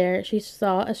through there, she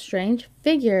saw a strange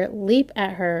figure leap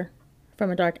at her from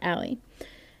a dark alley.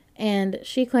 And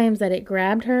she claims that it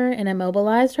grabbed her and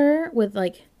immobilized her with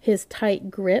like his tight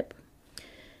grip.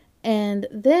 And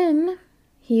then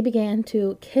he began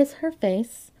to kiss her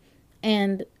face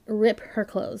and rip her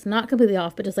clothes. Not completely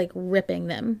off, but just like ripping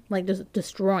them, like just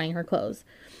destroying her clothes.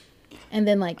 And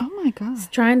then like, oh my God,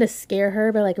 trying to scare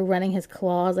her by like running his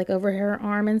claws like over her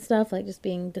arm and stuff, like just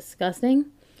being disgusting.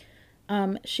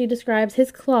 She describes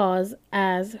his claws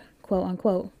as, quote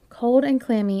unquote, cold and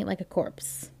clammy like a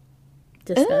corpse.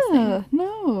 Disgusting.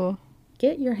 No.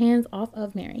 Get your hands off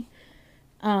of Mary.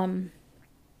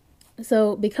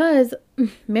 So because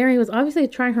Mary was obviously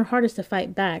trying her hardest to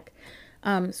fight back,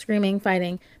 screaming,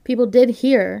 fighting, people did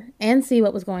hear and see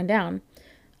what was going down.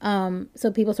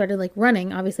 So people started like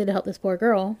running, obviously, to help this poor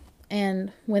girl.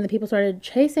 And when the people started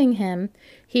chasing him,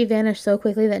 he vanished so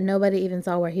quickly that nobody even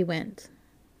saw where he went.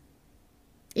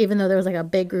 Even though there was like a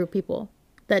big group of people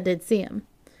that did see him.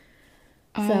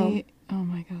 Oh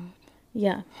my God.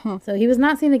 Yeah. So he was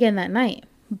not seen again that night,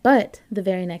 but the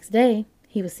very next day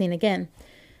he was seen again.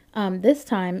 This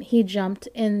time he jumped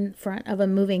in front of a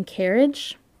moving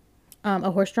carriage,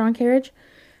 a horse-drawn carriage,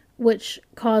 which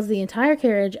caused the entire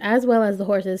carriage as well as the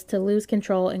horses to lose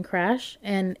control and crash.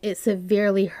 And it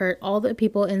severely hurt all the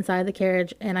people inside the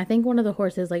carriage. And I think one of the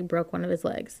horses like broke one of his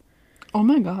legs. Oh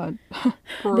my God.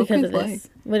 Because of this,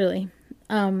 literally.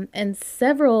 And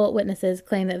several witnesses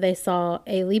claim that they saw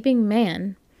a leaping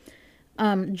man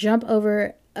jump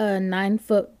over a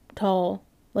 9-foot tall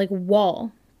like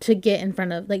wall to get in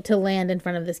front of, like to land in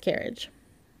front of this carriage.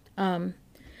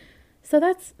 So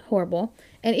that's horrible.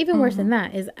 And even worse than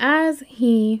that is as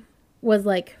he was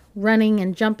like running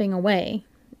and jumping away,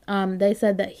 they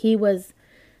said that he was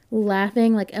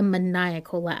laughing like a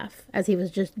maniacal laugh as he was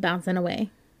just bouncing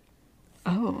away.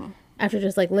 Oh. After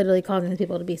just like literally causing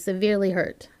people to be severely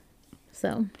hurt.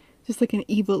 So. Just like an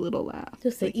evil little laugh.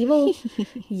 Just like, an evil.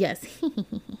 Yes.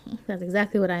 That's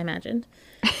exactly what I imagined.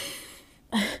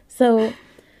 So.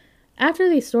 After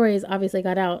these stories obviously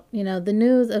got out, you know, the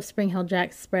news of Spring Hill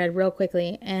Jack spread real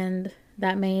quickly, and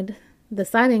that made the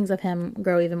sightings of him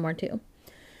grow even more too.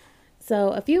 So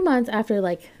a few months after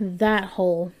like that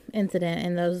whole incident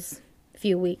in those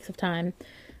few weeks of time,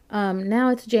 now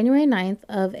it's January 9th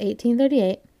of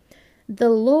 1838, the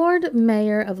Lord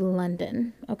Mayor of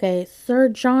London, okay, Sir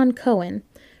John Cohen,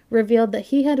 revealed that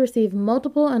he had received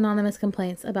multiple anonymous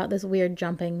complaints about this weird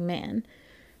jumping man.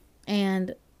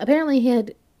 And apparently he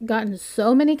had gotten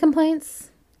so many complaints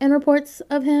and reports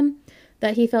of him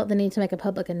that he felt the need to make a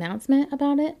public announcement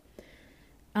about it.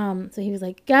 So he was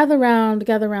like, gather round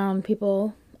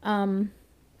people. And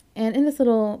in this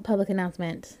little public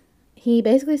announcement, he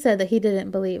basically said that he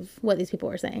didn't believe what these people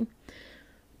were saying.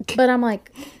 But I'm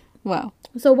like, wow.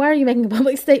 So why are you making a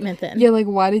public statement then? Yeah, like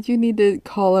why did you need to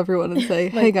call everyone and say,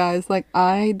 hey guys, like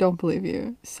I don't believe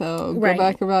you. So go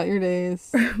back about your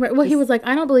days. Right. Well, he was like,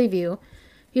 I don't believe you.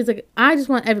 He's like, I just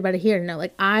want everybody here to know,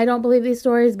 like, I don't believe these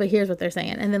stories, but here's what they're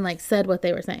saying. And then, like, said what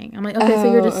they were saying. I'm like, okay, so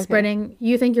you're just spreading,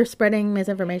 you think you're spreading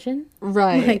misinformation?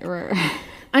 Right, like, right.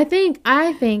 I think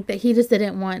that he just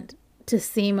didn't want to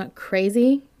seem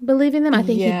crazy believing them. I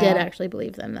think he did actually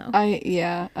believe them, though.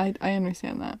 I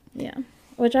understand that. Yeah.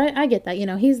 Which I get that. You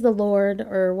know, he's the Lord,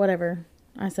 or whatever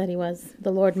I said he was,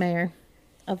 the Lord Mayor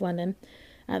of London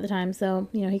at the time. So,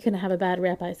 you know, he couldn't have a bad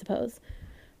rep, I suppose.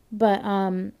 But,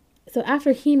 so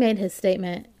after he made his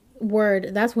statement,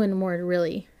 that's when word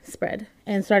really spread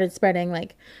and started spreading,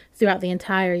 like, throughout the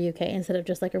entire UK instead of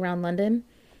just, like, around London.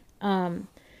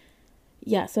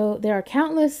 Yeah, so there are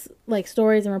countless, like,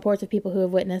 stories and reports of people who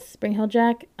have witnessed Spring-heeled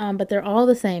Jack, but they're all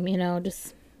the same, you know,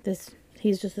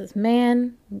 he's just this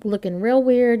man looking real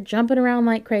weird, jumping around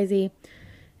like crazy,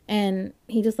 and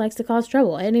he just likes to cause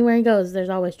trouble. Anywhere he goes, there's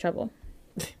always trouble.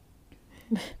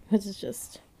 Which is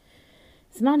just,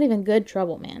 it's not even good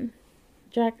trouble, man.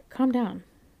 Jack, calm down.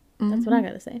 That's what I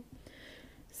gotta say.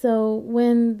 So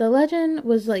when the legend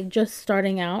was, like, just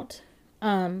starting out,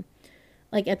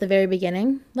 like at the very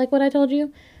beginning, like what I told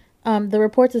you, the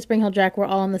reports of Spring-heeled Jack were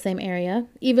all in the same area,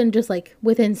 even just, like,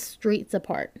 within streets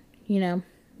apart, you know,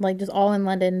 like, just all in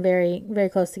London, very, very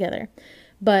close together.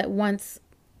 But once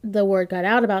the word got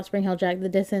out about Spring-heeled Jack, the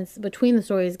distance between the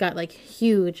stories got, like,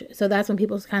 huge. So that's when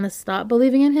people kind of stopped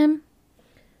believing in him,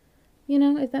 you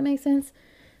know, if that makes sense.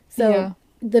 So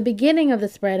the beginning of the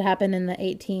spread happened in the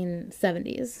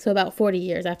 1870s, so about 40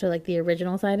 years after, like, the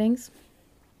original sightings.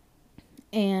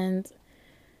 And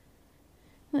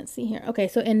let's see here. Okay,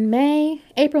 so in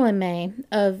April and May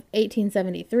of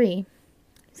 1873,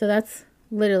 so that's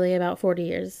literally about 40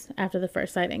 years after the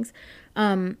first sightings,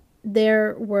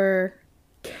 there were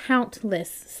countless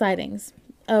sightings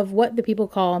of what the people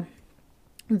call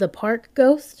the park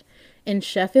ghost in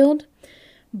Sheffield.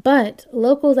 But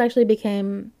locals actually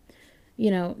came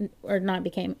to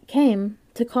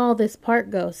call this park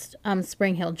ghost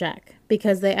Spring-heeled Jack,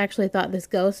 because they actually thought this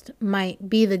ghost might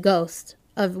be the ghost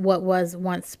of what was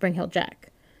once Spring-heeled Jack.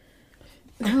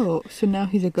 Oh, so now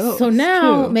he's a ghost. So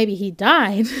now maybe he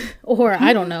died, or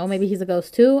I don't know, maybe he's a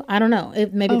ghost too. I don't know.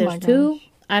 Maybe there's two.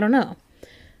 I don't know.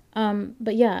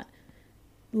 But yeah,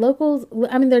 locals,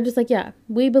 I mean, they're just like, yeah,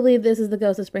 we believe this is the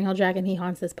ghost of Spring-heeled Jack and he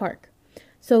haunts this park.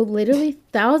 So literally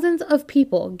thousands of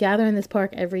people gather in this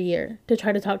park every year to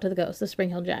try to talk to the ghost of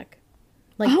Spring-heeled Jack.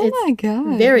 Like, oh my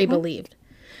God. Very believed.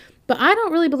 But I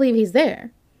don't really believe he's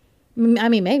there. I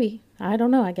mean, maybe. I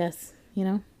don't know, I guess, you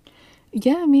know?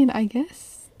 Yeah, I mean, I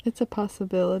guess it's a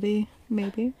possibility,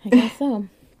 maybe. I guess so.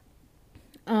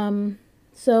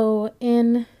 So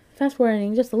in fast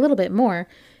forwarding just a little bit more,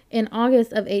 in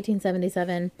August of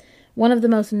 1877, one of the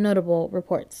most notable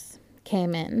reports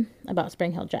came in about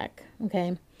Spring-heeled Jack,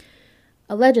 okay?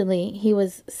 Allegedly, he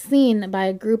was seen by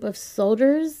a group of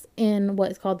soldiers in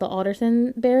what is called the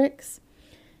Alderson Barracks.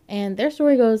 And their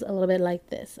story goes a little bit like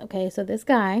this, okay? So this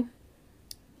guy,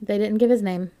 they didn't give his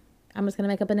name. I'm just going to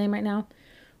make up a name right now.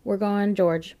 We're going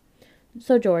George.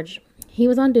 So George, he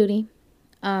was on duty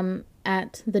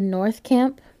at the north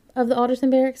camp of the Alderson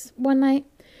Barracks one night.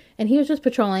 And he was just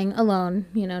patrolling alone.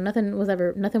 You know, nothing was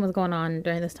going on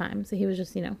during this time. So he was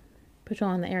just, you know,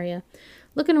 patrolling the area,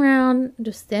 looking around,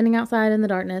 just standing outside in the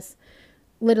darkness.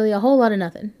 Literally a whole lot of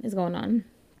nothing is going on.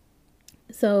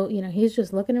 So, you know, he's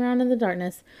just looking around in the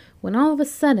darkness when all of a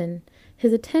sudden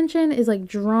his attention is, like,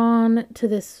 drawn to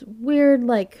this weird,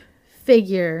 like,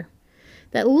 figure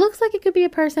that looks like it could be a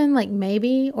person, like,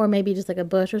 maybe, or maybe just like a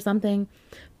bush or something,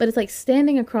 but it's, like,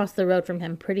 standing across the road from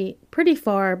him pretty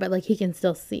far, but, like, he can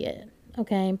still see it.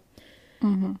 Okay.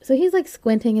 Mm-hmm. So he's, like,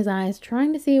 squinting his eyes,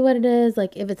 trying to see what it is,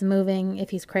 like, if it's moving, if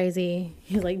he's crazy.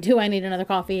 He's like, do I need another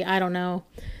coffee? I don't know.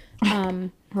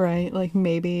 Right, like,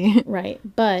 maybe. Right,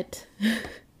 but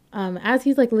as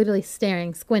he's, like, literally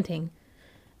staring, squinting,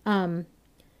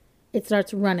 it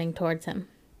starts running towards him.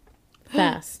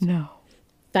 Fast. No.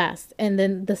 Fast. And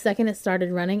then the second it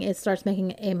started running, it starts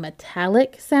making a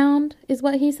metallic sound, is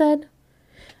what he said.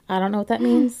 I don't know what that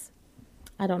means.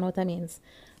 But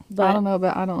I don't know,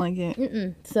 but I don't like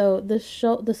it. So the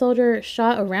soldier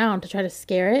shot around to try to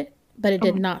scare it, but it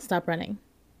did not stop running.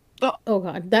 Oh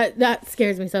God, that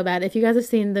scares me so bad. If you guys have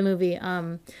seen the movie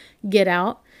Get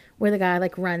Out, where the guy,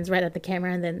 like, runs right at the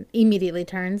camera and then immediately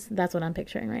turns, that's what I'm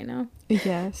picturing right now.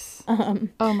 Yes.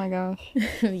 Oh my gosh.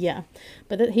 Yeah,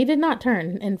 but he did not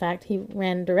turn. In fact, he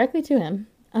ran directly to him.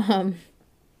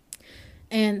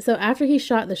 And so after he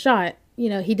shot the shot, you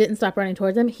know, he didn't stop running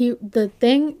towards him.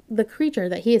 The creature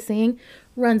that he is seeing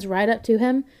runs right up to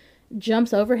him,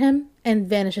 jumps over him, and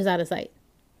vanishes out of sight.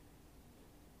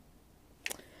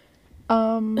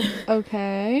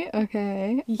 Okay.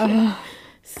 Yeah.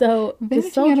 So the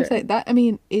soldier, out of sight. I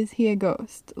mean, is he a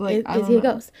ghost? Like, is he a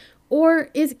ghost, or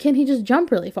can he just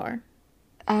jump really far?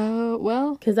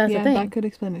 Well, because that's the thing. That could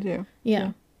explain it too.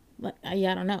 Yeah, I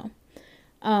don't know.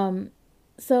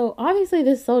 So obviously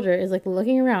this soldier is like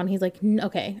looking around. He's like,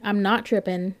 okay, I'm not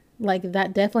tripping. Like,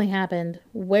 that definitely happened.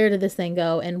 Where did this thing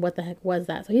go? And what the heck was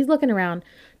that? So he's looking around,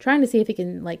 trying to see if he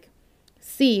can, like,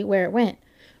 see where it went.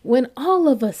 When all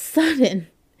of a sudden,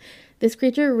 this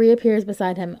creature reappears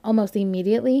beside him almost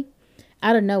immediately,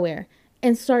 out of nowhere,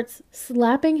 and starts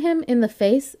slapping him in the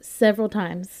face several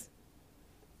times.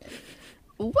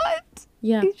 What?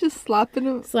 Yeah. He's just slapping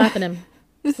him. Slapping him.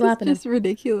 This slapping is just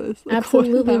ridiculous. Like,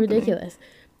 absolutely ridiculous.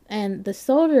 And the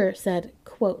soldier said,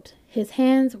 quote, his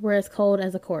hands were as cold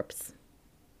as a corpse.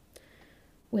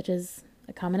 Which is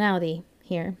a commonality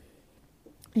here,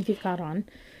 if you've caught on.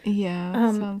 Yeah,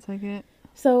 sounds like it.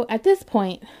 So at this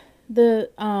point, the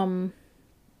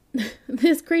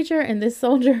this creature and this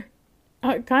soldier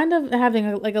are kind of having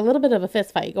a little bit of a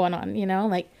fist fight going on, you know?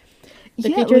 Like,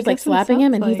 the creature's like slapping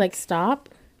him and he's like, stop,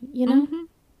 you know?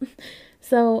 Mm-hmm.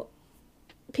 So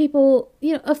people,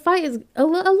 you know, a fight is, a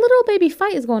little baby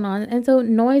fight is going on. And so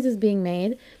noise is being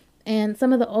made. And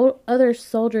some of the other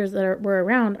soldiers that were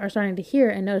around are starting to hear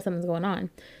and notice something's going on.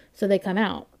 So they come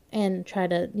out and try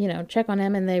to, you know, check on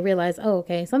him. And they realize, oh,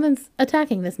 okay, something's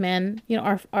attacking this man, you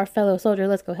know, our fellow soldier.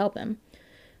 Let's go help him.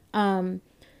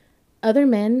 Other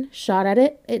men shot at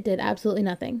it. It did absolutely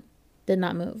nothing. Did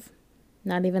not move.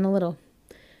 Not even a little.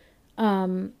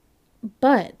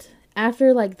 But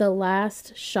after, like, the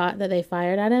last shot that they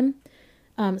fired at him,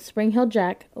 Spring-Heeled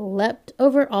Jack leapt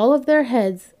over all of their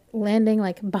heads, landing,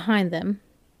 like, behind them.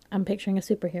 I'm picturing a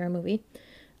superhero movie.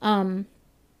 And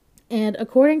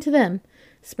according to them,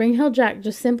 Spring-Heeled Jack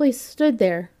just simply stood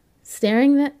there,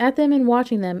 staring at them and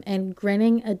watching them, and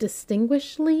grinning a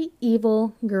distinguishedly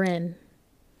evil grin.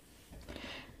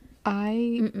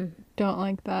 I don't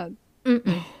like that.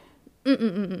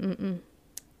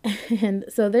 And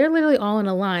so they're literally all in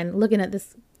a line looking at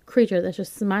this creature that's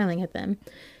just smiling at them.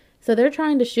 So they're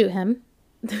trying to shoot him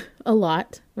a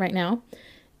lot right now.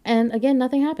 And again,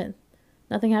 nothing happened.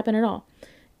 Nothing happened at all.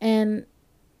 And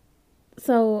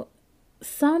so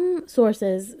some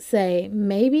sources say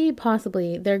maybe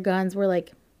possibly their guns were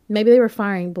like, maybe they were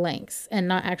firing blanks and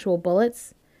not actual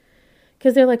bullets.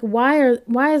 Because they're like, why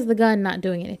is the gun not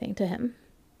doing anything to him?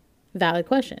 Valid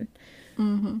question.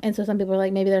 Mm-hmm. And so some people are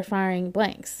like, maybe they're firing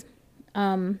blanks.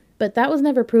 But that was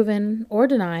never proven or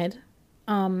denied.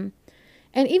 And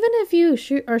even if you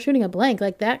are shooting a blank,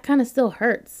 like, that kind of still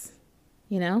hurts,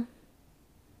 you know?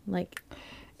 Like,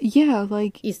 yeah,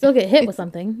 like, you still get hit with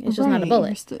something. It's just not a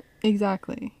bullet.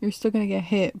 Exactly. You're still going to get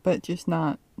hit, but just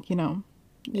not, you know,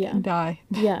 die.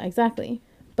 Yeah, exactly.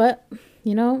 But,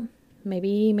 you know,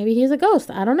 maybe he's a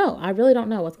ghost. I don't know. I really don't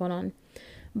know what's going on.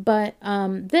 But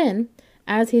then,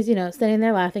 as he's, you know, standing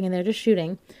there laughing and they're just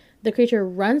shooting, the creature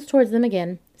runs towards them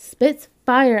again, spits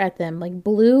fire at them, like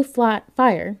blue flat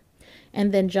fire,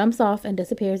 and then jumps off and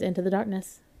disappears into the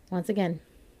darkness once again.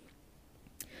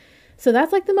 So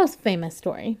that's like the most famous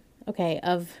story, okay,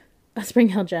 of a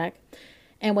Spring-Heeled Jack.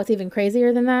 And what's even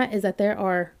crazier than that is that there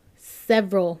are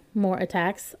several more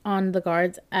attacks on the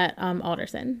guards at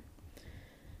Alderson,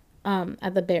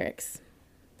 at the barracks,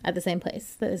 at the same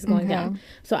place that is going down.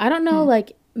 So I don't know,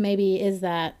 like, maybe is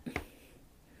that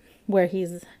where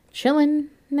he's chilling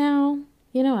now?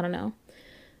 You know, I don't know.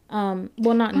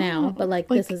 Well, not now, but like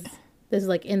this is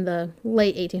like in the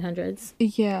late 1800s.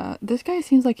 Yeah, this guy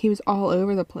seems like he was all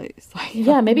over the place. Like,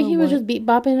 yeah, maybe he was just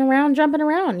bopping around, jumping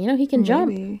around. You know, he can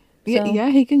jump. So, yeah,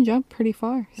 he can jump pretty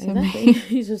far. So exactly.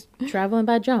 He's just traveling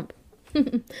by jump.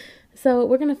 So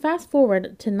we're going to fast forward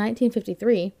to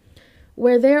 1953,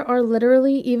 where there are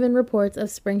literally even reports of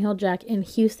Spring-Heeled Jack in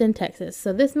Houston, Texas.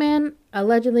 So this man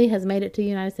allegedly has made it to the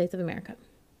United States of America.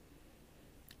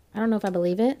 I don't know if I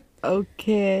believe it.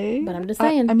 Okay. But I'm just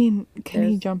saying. I mean, can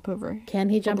he jump over? Can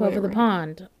he jump over the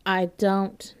pond? I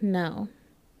don't know.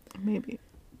 Maybe.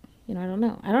 You know, I don't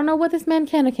know. I don't know what this man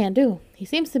can or can't do. He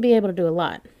seems to be able to do a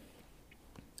lot.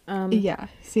 Yeah,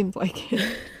 seems like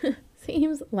it.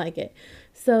 Seems like it.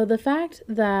 So the fact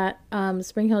that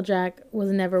Spring-Heeled Jack was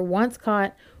never once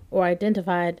caught or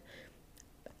identified,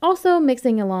 also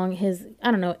mixing along his,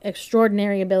 I don't know,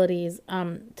 extraordinary abilities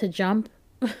to jump,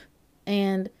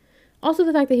 and also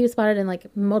the fact that he was spotted in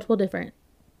like multiple different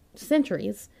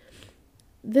centuries.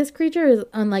 This creature is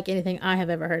unlike anything I have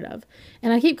ever heard of.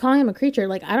 And I keep calling him a creature.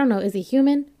 Like, I don't know. Is he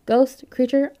human? Ghost?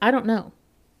 Creature? I don't know.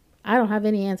 I don't have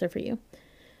any answer for you.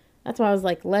 That's why I was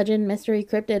like, legend, mystery,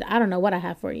 cryptid. I don't know what I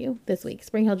have for you this week.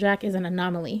 Spring-Heeled Jack is an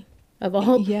anomaly of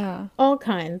all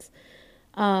kinds.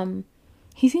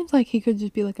 he seems like he could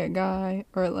just be like a guy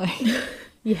or like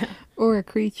Yeah. or a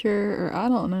creature or I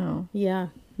don't know. Yeah.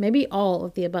 Maybe all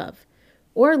of the above.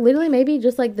 Or literally maybe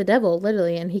just like the devil,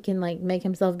 literally, and he can like make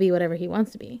himself be whatever he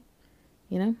wants to be.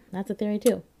 You know? That's a theory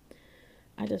too.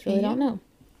 I just really don't know.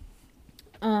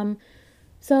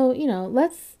 So, you know,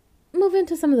 let's move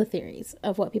into some of the theories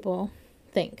of what people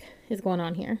think is going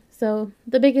on here. So,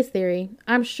 the biggest theory,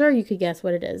 I'm sure you could guess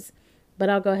what it is, but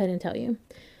I'll go ahead and tell you.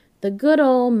 The good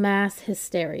old mass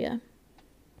hysteria.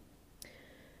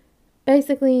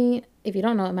 Basically, if you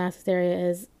don't know what mass hysteria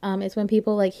is, it's when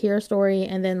people like hear a story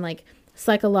and then like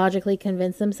psychologically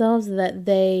convince themselves that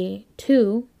they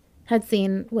too had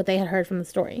seen what they had heard from the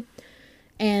story.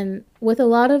 And with a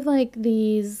lot of like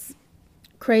these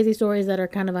crazy stories that are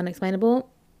kind of unexplainable,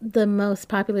 the most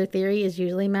popular theory is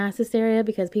usually mass hysteria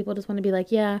because people just want to be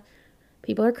like, yeah,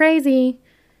 people are crazy.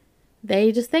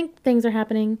 They just think things are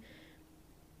happening.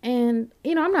 And,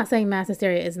 you know, I'm not saying mass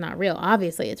hysteria is not real.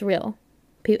 Obviously, it's real.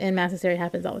 And mass hysteria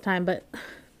happens all the time, but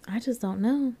I just don't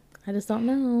know. I just don't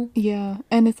know. Yeah,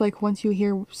 and it's like once you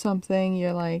hear something,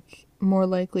 you're like more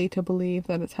likely to believe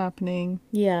that it's happening.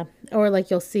 Yeah, or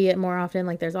like you'll see it more often.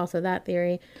 Like there's also that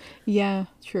theory. Yeah,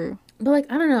 true. But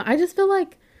like I don't know. I just feel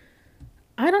like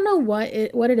I don't know what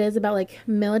it is about like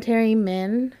military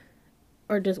men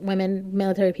or just women,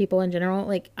 military people in general.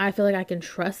 Like I feel like I can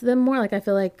trust them more. Like I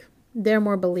feel like they're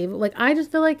more believable. Like I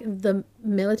just feel like the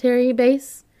military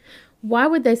base, why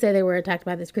would they say they were attacked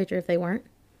by this creature if they weren't?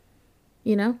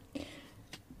 You know?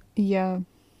 Yeah.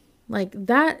 Like,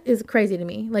 that is crazy to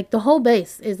me. Like, the whole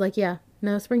base is like, yeah,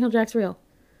 no, Spring Hill Jack's real.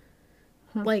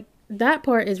 Huh. Like, that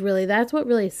part is really, that's what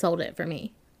really sold it for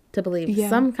me to believe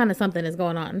some kind of something is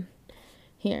going on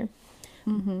here.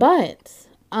 Mm-hmm.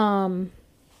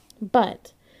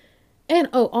 And,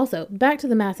 oh, also, back to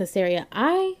the mass hysteria.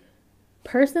 I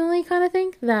personally kind of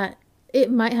think that it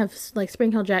might have, like,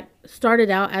 Spring Hill Jack started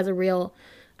out as a real,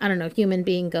 I don't know, human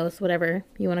being, ghost, whatever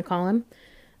you want to call him,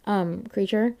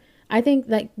 creature. I think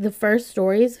that the first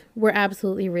stories were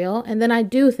absolutely real. And then I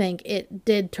do think it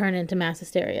did turn into mass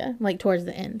hysteria, like towards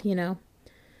the end, you know?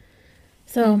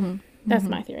 So that's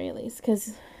my theory at least,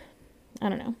 because I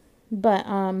don't know. But,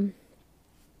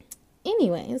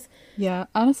 anyways. Yeah,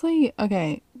 honestly,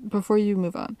 okay, before you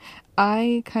move on,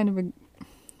 I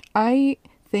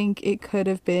think it could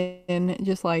have been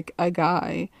just like a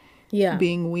guy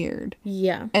being weird.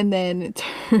 Yeah. And then it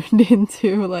turned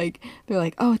into like, they're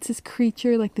like, oh, it's this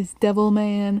creature, like this devil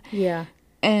man. Yeah.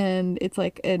 And it's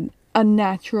like a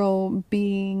natural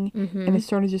being. And it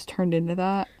sort of just turned into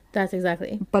that. That's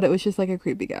exactly. But it was just like a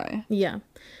creepy guy. Yeah.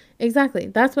 Exactly.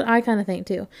 That's what I kind of think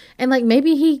too. And like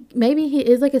maybe he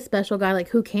is like a special guy like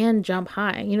who can jump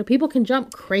high. You know, people can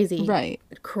jump crazy. Right.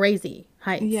 Crazy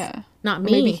heights. Yeah. Not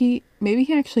me. Maybe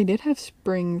he actually did have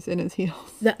springs in his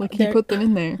heels. Like he put them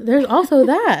in there. There's also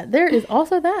that. There is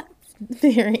also that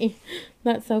theory.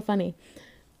 That's so funny.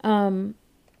 Okay.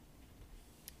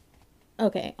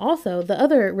 Also, the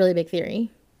other really big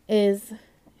theory is,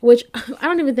 which I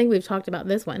don't even think we've talked about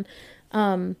this one,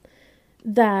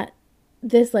 that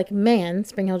this like man,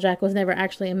 Spring Hill Jack, was never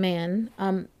actually a man,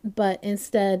 but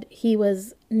instead he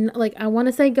was like, I want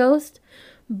to say ghost,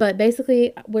 but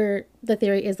basically where the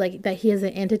theory is like that he is an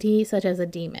entity such as a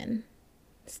demon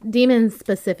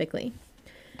specifically.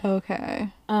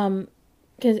 Okay.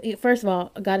 Because first of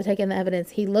all, got to take in the evidence.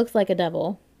 He looks like a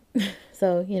devil,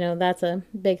 so you know that's a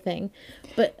big thing.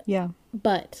 But yeah.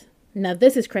 But now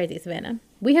this is crazy, Savannah.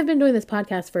 We have been doing this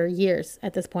podcast for years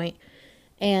at this point,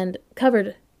 and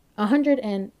covered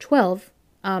 112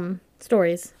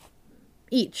 stories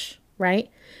each, right?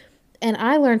 And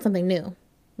I learned something new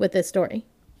with this story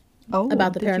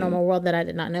about the paranormal world that I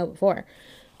did not know before.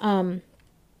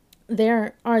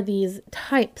 There are these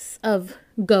types of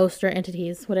ghosts or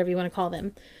entities, whatever you want to call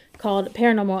them, called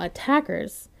paranormal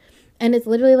attackers. And it's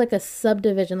literally like a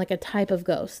subdivision, like a type of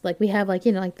ghost. Like we have like,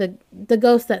 you know, like the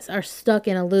ghosts that are stuck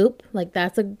in a loop, like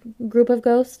that's a group of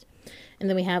ghosts. And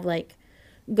then we have like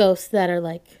ghosts that are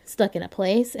like stuck in a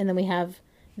place. And then we have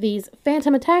these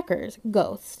phantom attackers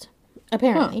ghosts,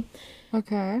 apparently. Huh.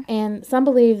 Okay. And some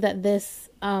believe that this,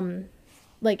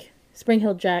 like Spring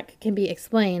Hill Jack can be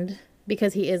explained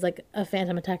because he is like a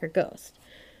phantom attacker ghost.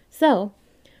 So,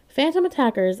 phantom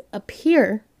attackers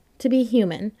appear to be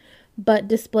human, but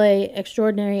display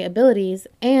extraordinary abilities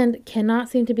and cannot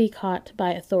seem to be caught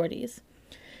by authorities.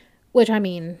 Which, I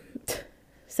mean,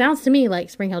 sounds to me like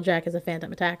Spring Hill Jack is a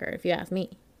phantom attacker, if you ask me.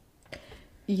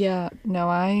 Yeah, no,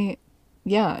 I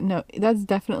yeah, no, that's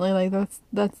definitely like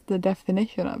that's the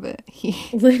definition of it.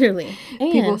 Literally.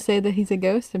 And people say that he's a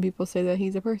ghost and people say that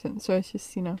he's a person. So it's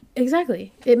just,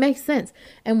 exactly. It makes sense.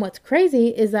 And what's crazy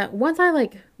is that once I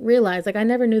like realized, like I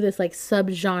never knew this like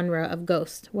subgenre of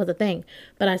ghost was a thing,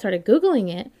 but I started Googling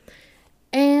it,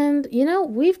 and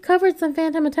we've covered some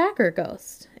phantom attacker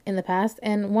ghosts in the past,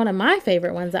 and one of my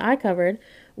favorite ones that I covered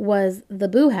was the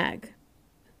Boo Hag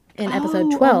in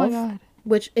episode 12. Oh my God.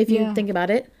 Which, if you think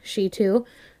about it, she too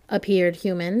appeared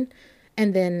human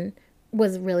and then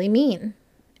was really mean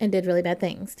and did really bad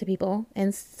things to people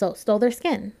and stole their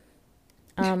skin.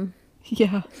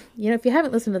 Yeah. If you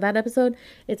haven't listened to that episode,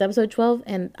 it's episode 12,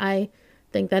 and I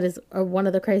think that is one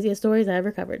of the craziest stories I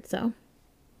ever covered. So,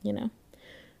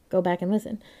 go back and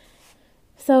listen.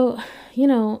 So, I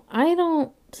don't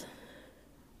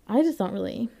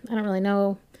really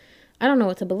know. I don't know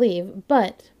what to believe,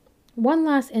 but one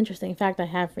last interesting fact I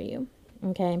have for you,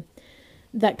 okay,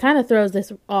 that kind of throws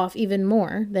this off even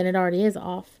more than it already is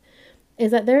off,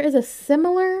 is that there is a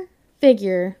similar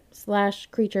figure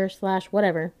 / creature /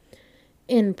 whatever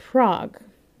in Prague,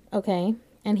 okay,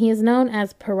 and he is known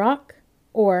as Parok,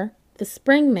 or the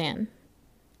Spring Man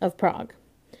of Prague,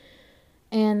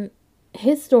 and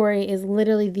his story is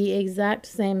literally the exact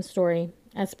same story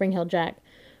as Spring-Heeled Jack,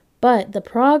 but the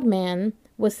Prague Man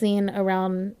was seen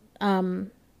around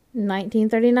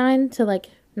 1939 to like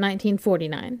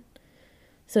 1949,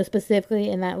 so specifically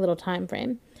in that little time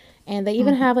frame. And they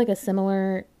even have like a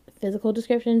similar physical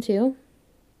description too,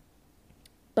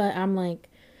 but I'm like,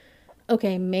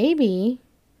 okay, maybe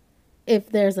if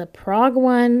there's a Prague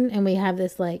one and we have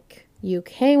this like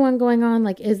UK one going on,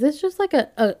 like is this just like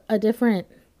a different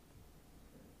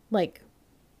like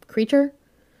creature,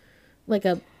 like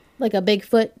a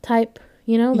Bigfoot type,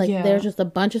 there's just a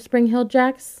bunch of Spring-Heeled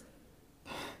Jacks?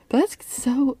 That's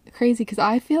so crazy, because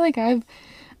I feel like I've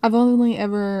only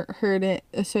ever heard it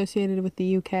associated with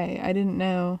the UK. I didn't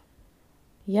know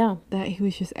that he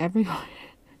was just everywhere.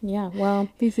 Yeah, well,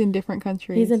 he's in different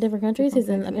countries. He's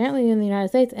apparently in the United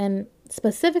States, and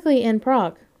specifically in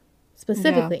Prague.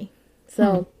 Specifically. Yeah.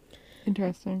 So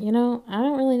interesting. I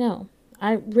don't really know.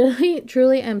 I really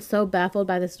truly am so baffled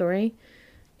by the story.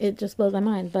 It just blows my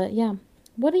mind. But yeah,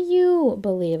 what do you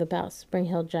believe about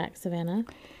Spring-Heeled Jack, Savannah?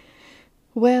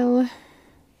 Well,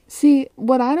 see,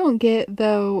 what I don't get,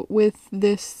 though, with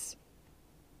this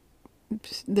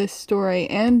story,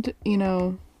 and,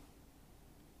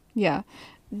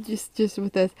 just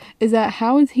with this, is that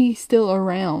how is he still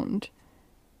around?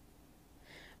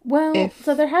 Well,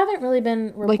 so there haven't really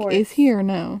been reports. Like, is he or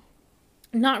no?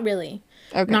 Not really.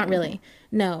 Okay. Not really.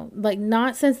 No, like,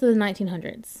 not since the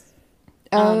 1900s.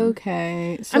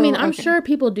 Okay. So, I'm sure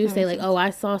people do say, like, oh,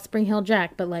 I saw Spring-Heeled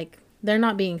Jack, but, like, they're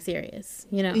not being serious,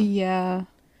 Yeah.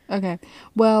 Okay.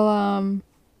 Well, I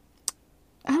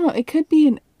don't know. It could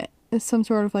be some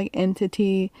sort of like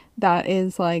entity that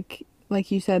is like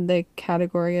you said, the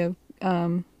category of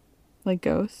like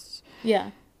ghosts.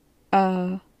 Yeah.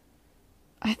 I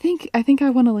think I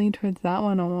want to lean towards that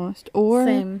one almost, or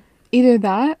same. Either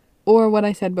that or what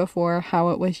I said before, how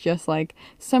it was just like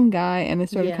some guy and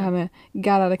it sort of kind of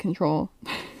got out of control.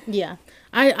 Yeah.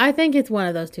 I think it's one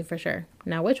of those two for sure.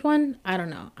 Now, which one? I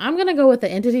don't know. I'm going to go with the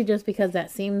entity just because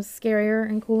that seems scarier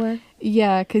and cooler.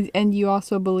 Yeah, and you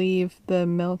also believe the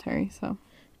military, so.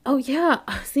 Oh, yeah.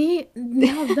 See,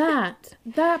 now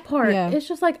that part, it's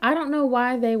just like, I don't know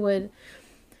why they would,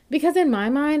 because in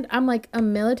my mind, I'm like, a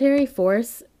military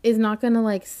force is not going to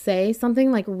like say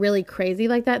something like really crazy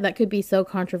like that could be so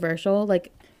controversial,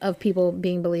 like of people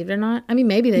being believed or not. I mean,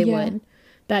 maybe they would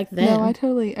back then. No, I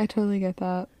totally get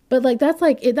that. But like that's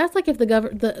like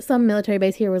if some military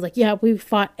base here was like, yeah, we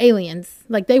fought aliens,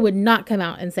 like they would not come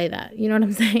out and say that. You know what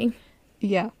I'm saying?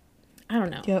 Yeah. I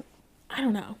don't know. Yep. I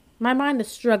don't know. My mind is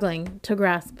struggling to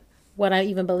grasp what I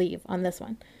even believe on this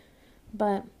one.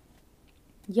 But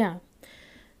yeah,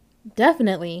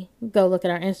 definitely go look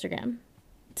at our Instagram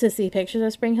to see pictures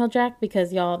of Spring-Heeled Jack,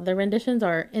 because y'all, the renditions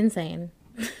are insane.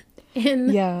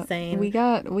 Insane.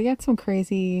 Yeah, we got some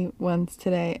crazy ones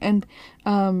today, and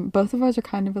both of ours are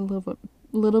kind of a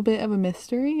little bit of a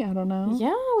mystery. I don't know.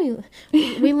 Yeah,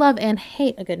 we love and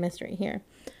hate a good mystery here,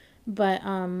 but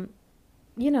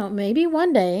maybe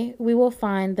one day we will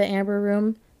find the Amber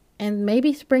Room, and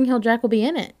maybe Spring-Heeled Jack will be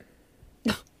in it.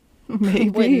 Maybe.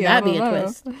 Wouldn't that be a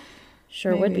twist?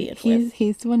 Sure, maybe. Would be a twist.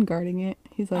 He's the one guarding it.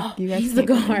 He's like, you guys. He's the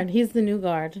guard. He's the new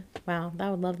guard. Wow, I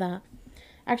would love that.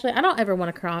 Actually, I don't ever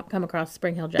want to come across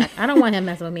Spring-Heeled Jack. I don't want him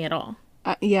messing with me at all.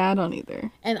 Yeah, I don't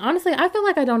either. And honestly, I feel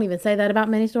like I don't even say that about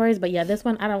many stories, but yeah, this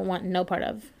one I don't want no part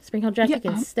of. Spring Hill Jack, you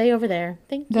can stay over there.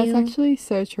 Thank you. That's actually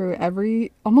so true.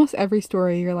 Almost every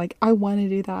story, you're like, I want to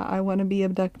do that. I want to be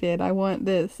abducted. I want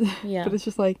this. Yeah. But it's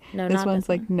just like, no, this one's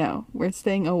like, no, we're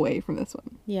staying away from this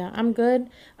one. Yeah, I'm good.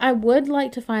 I would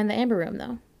like to find the Amber Room,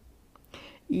 though.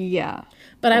 Yeah.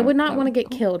 But I would not want to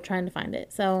get killed trying to find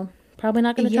it. So probably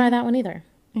not going to try that one either.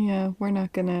 Yeah, we're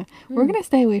not going to. We're going to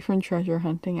stay away from treasure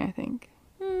hunting, I think.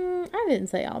 I didn't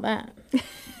say all that.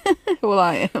 Well,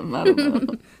 I am. I don't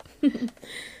know.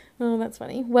 Oh, that's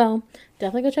funny. Well,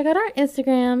 definitely go check out our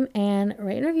Instagram and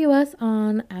rate and review us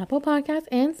on Apple Podcasts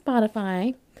and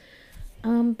Spotify.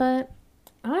 But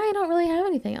I don't really have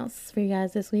anything else for you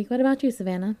guys this week. What about you,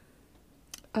 Savannah?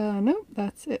 No,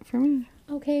 that's it for me.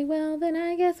 Okay, well, then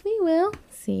I guess we will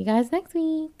see you guys next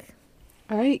week.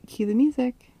 All right, cue the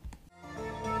music.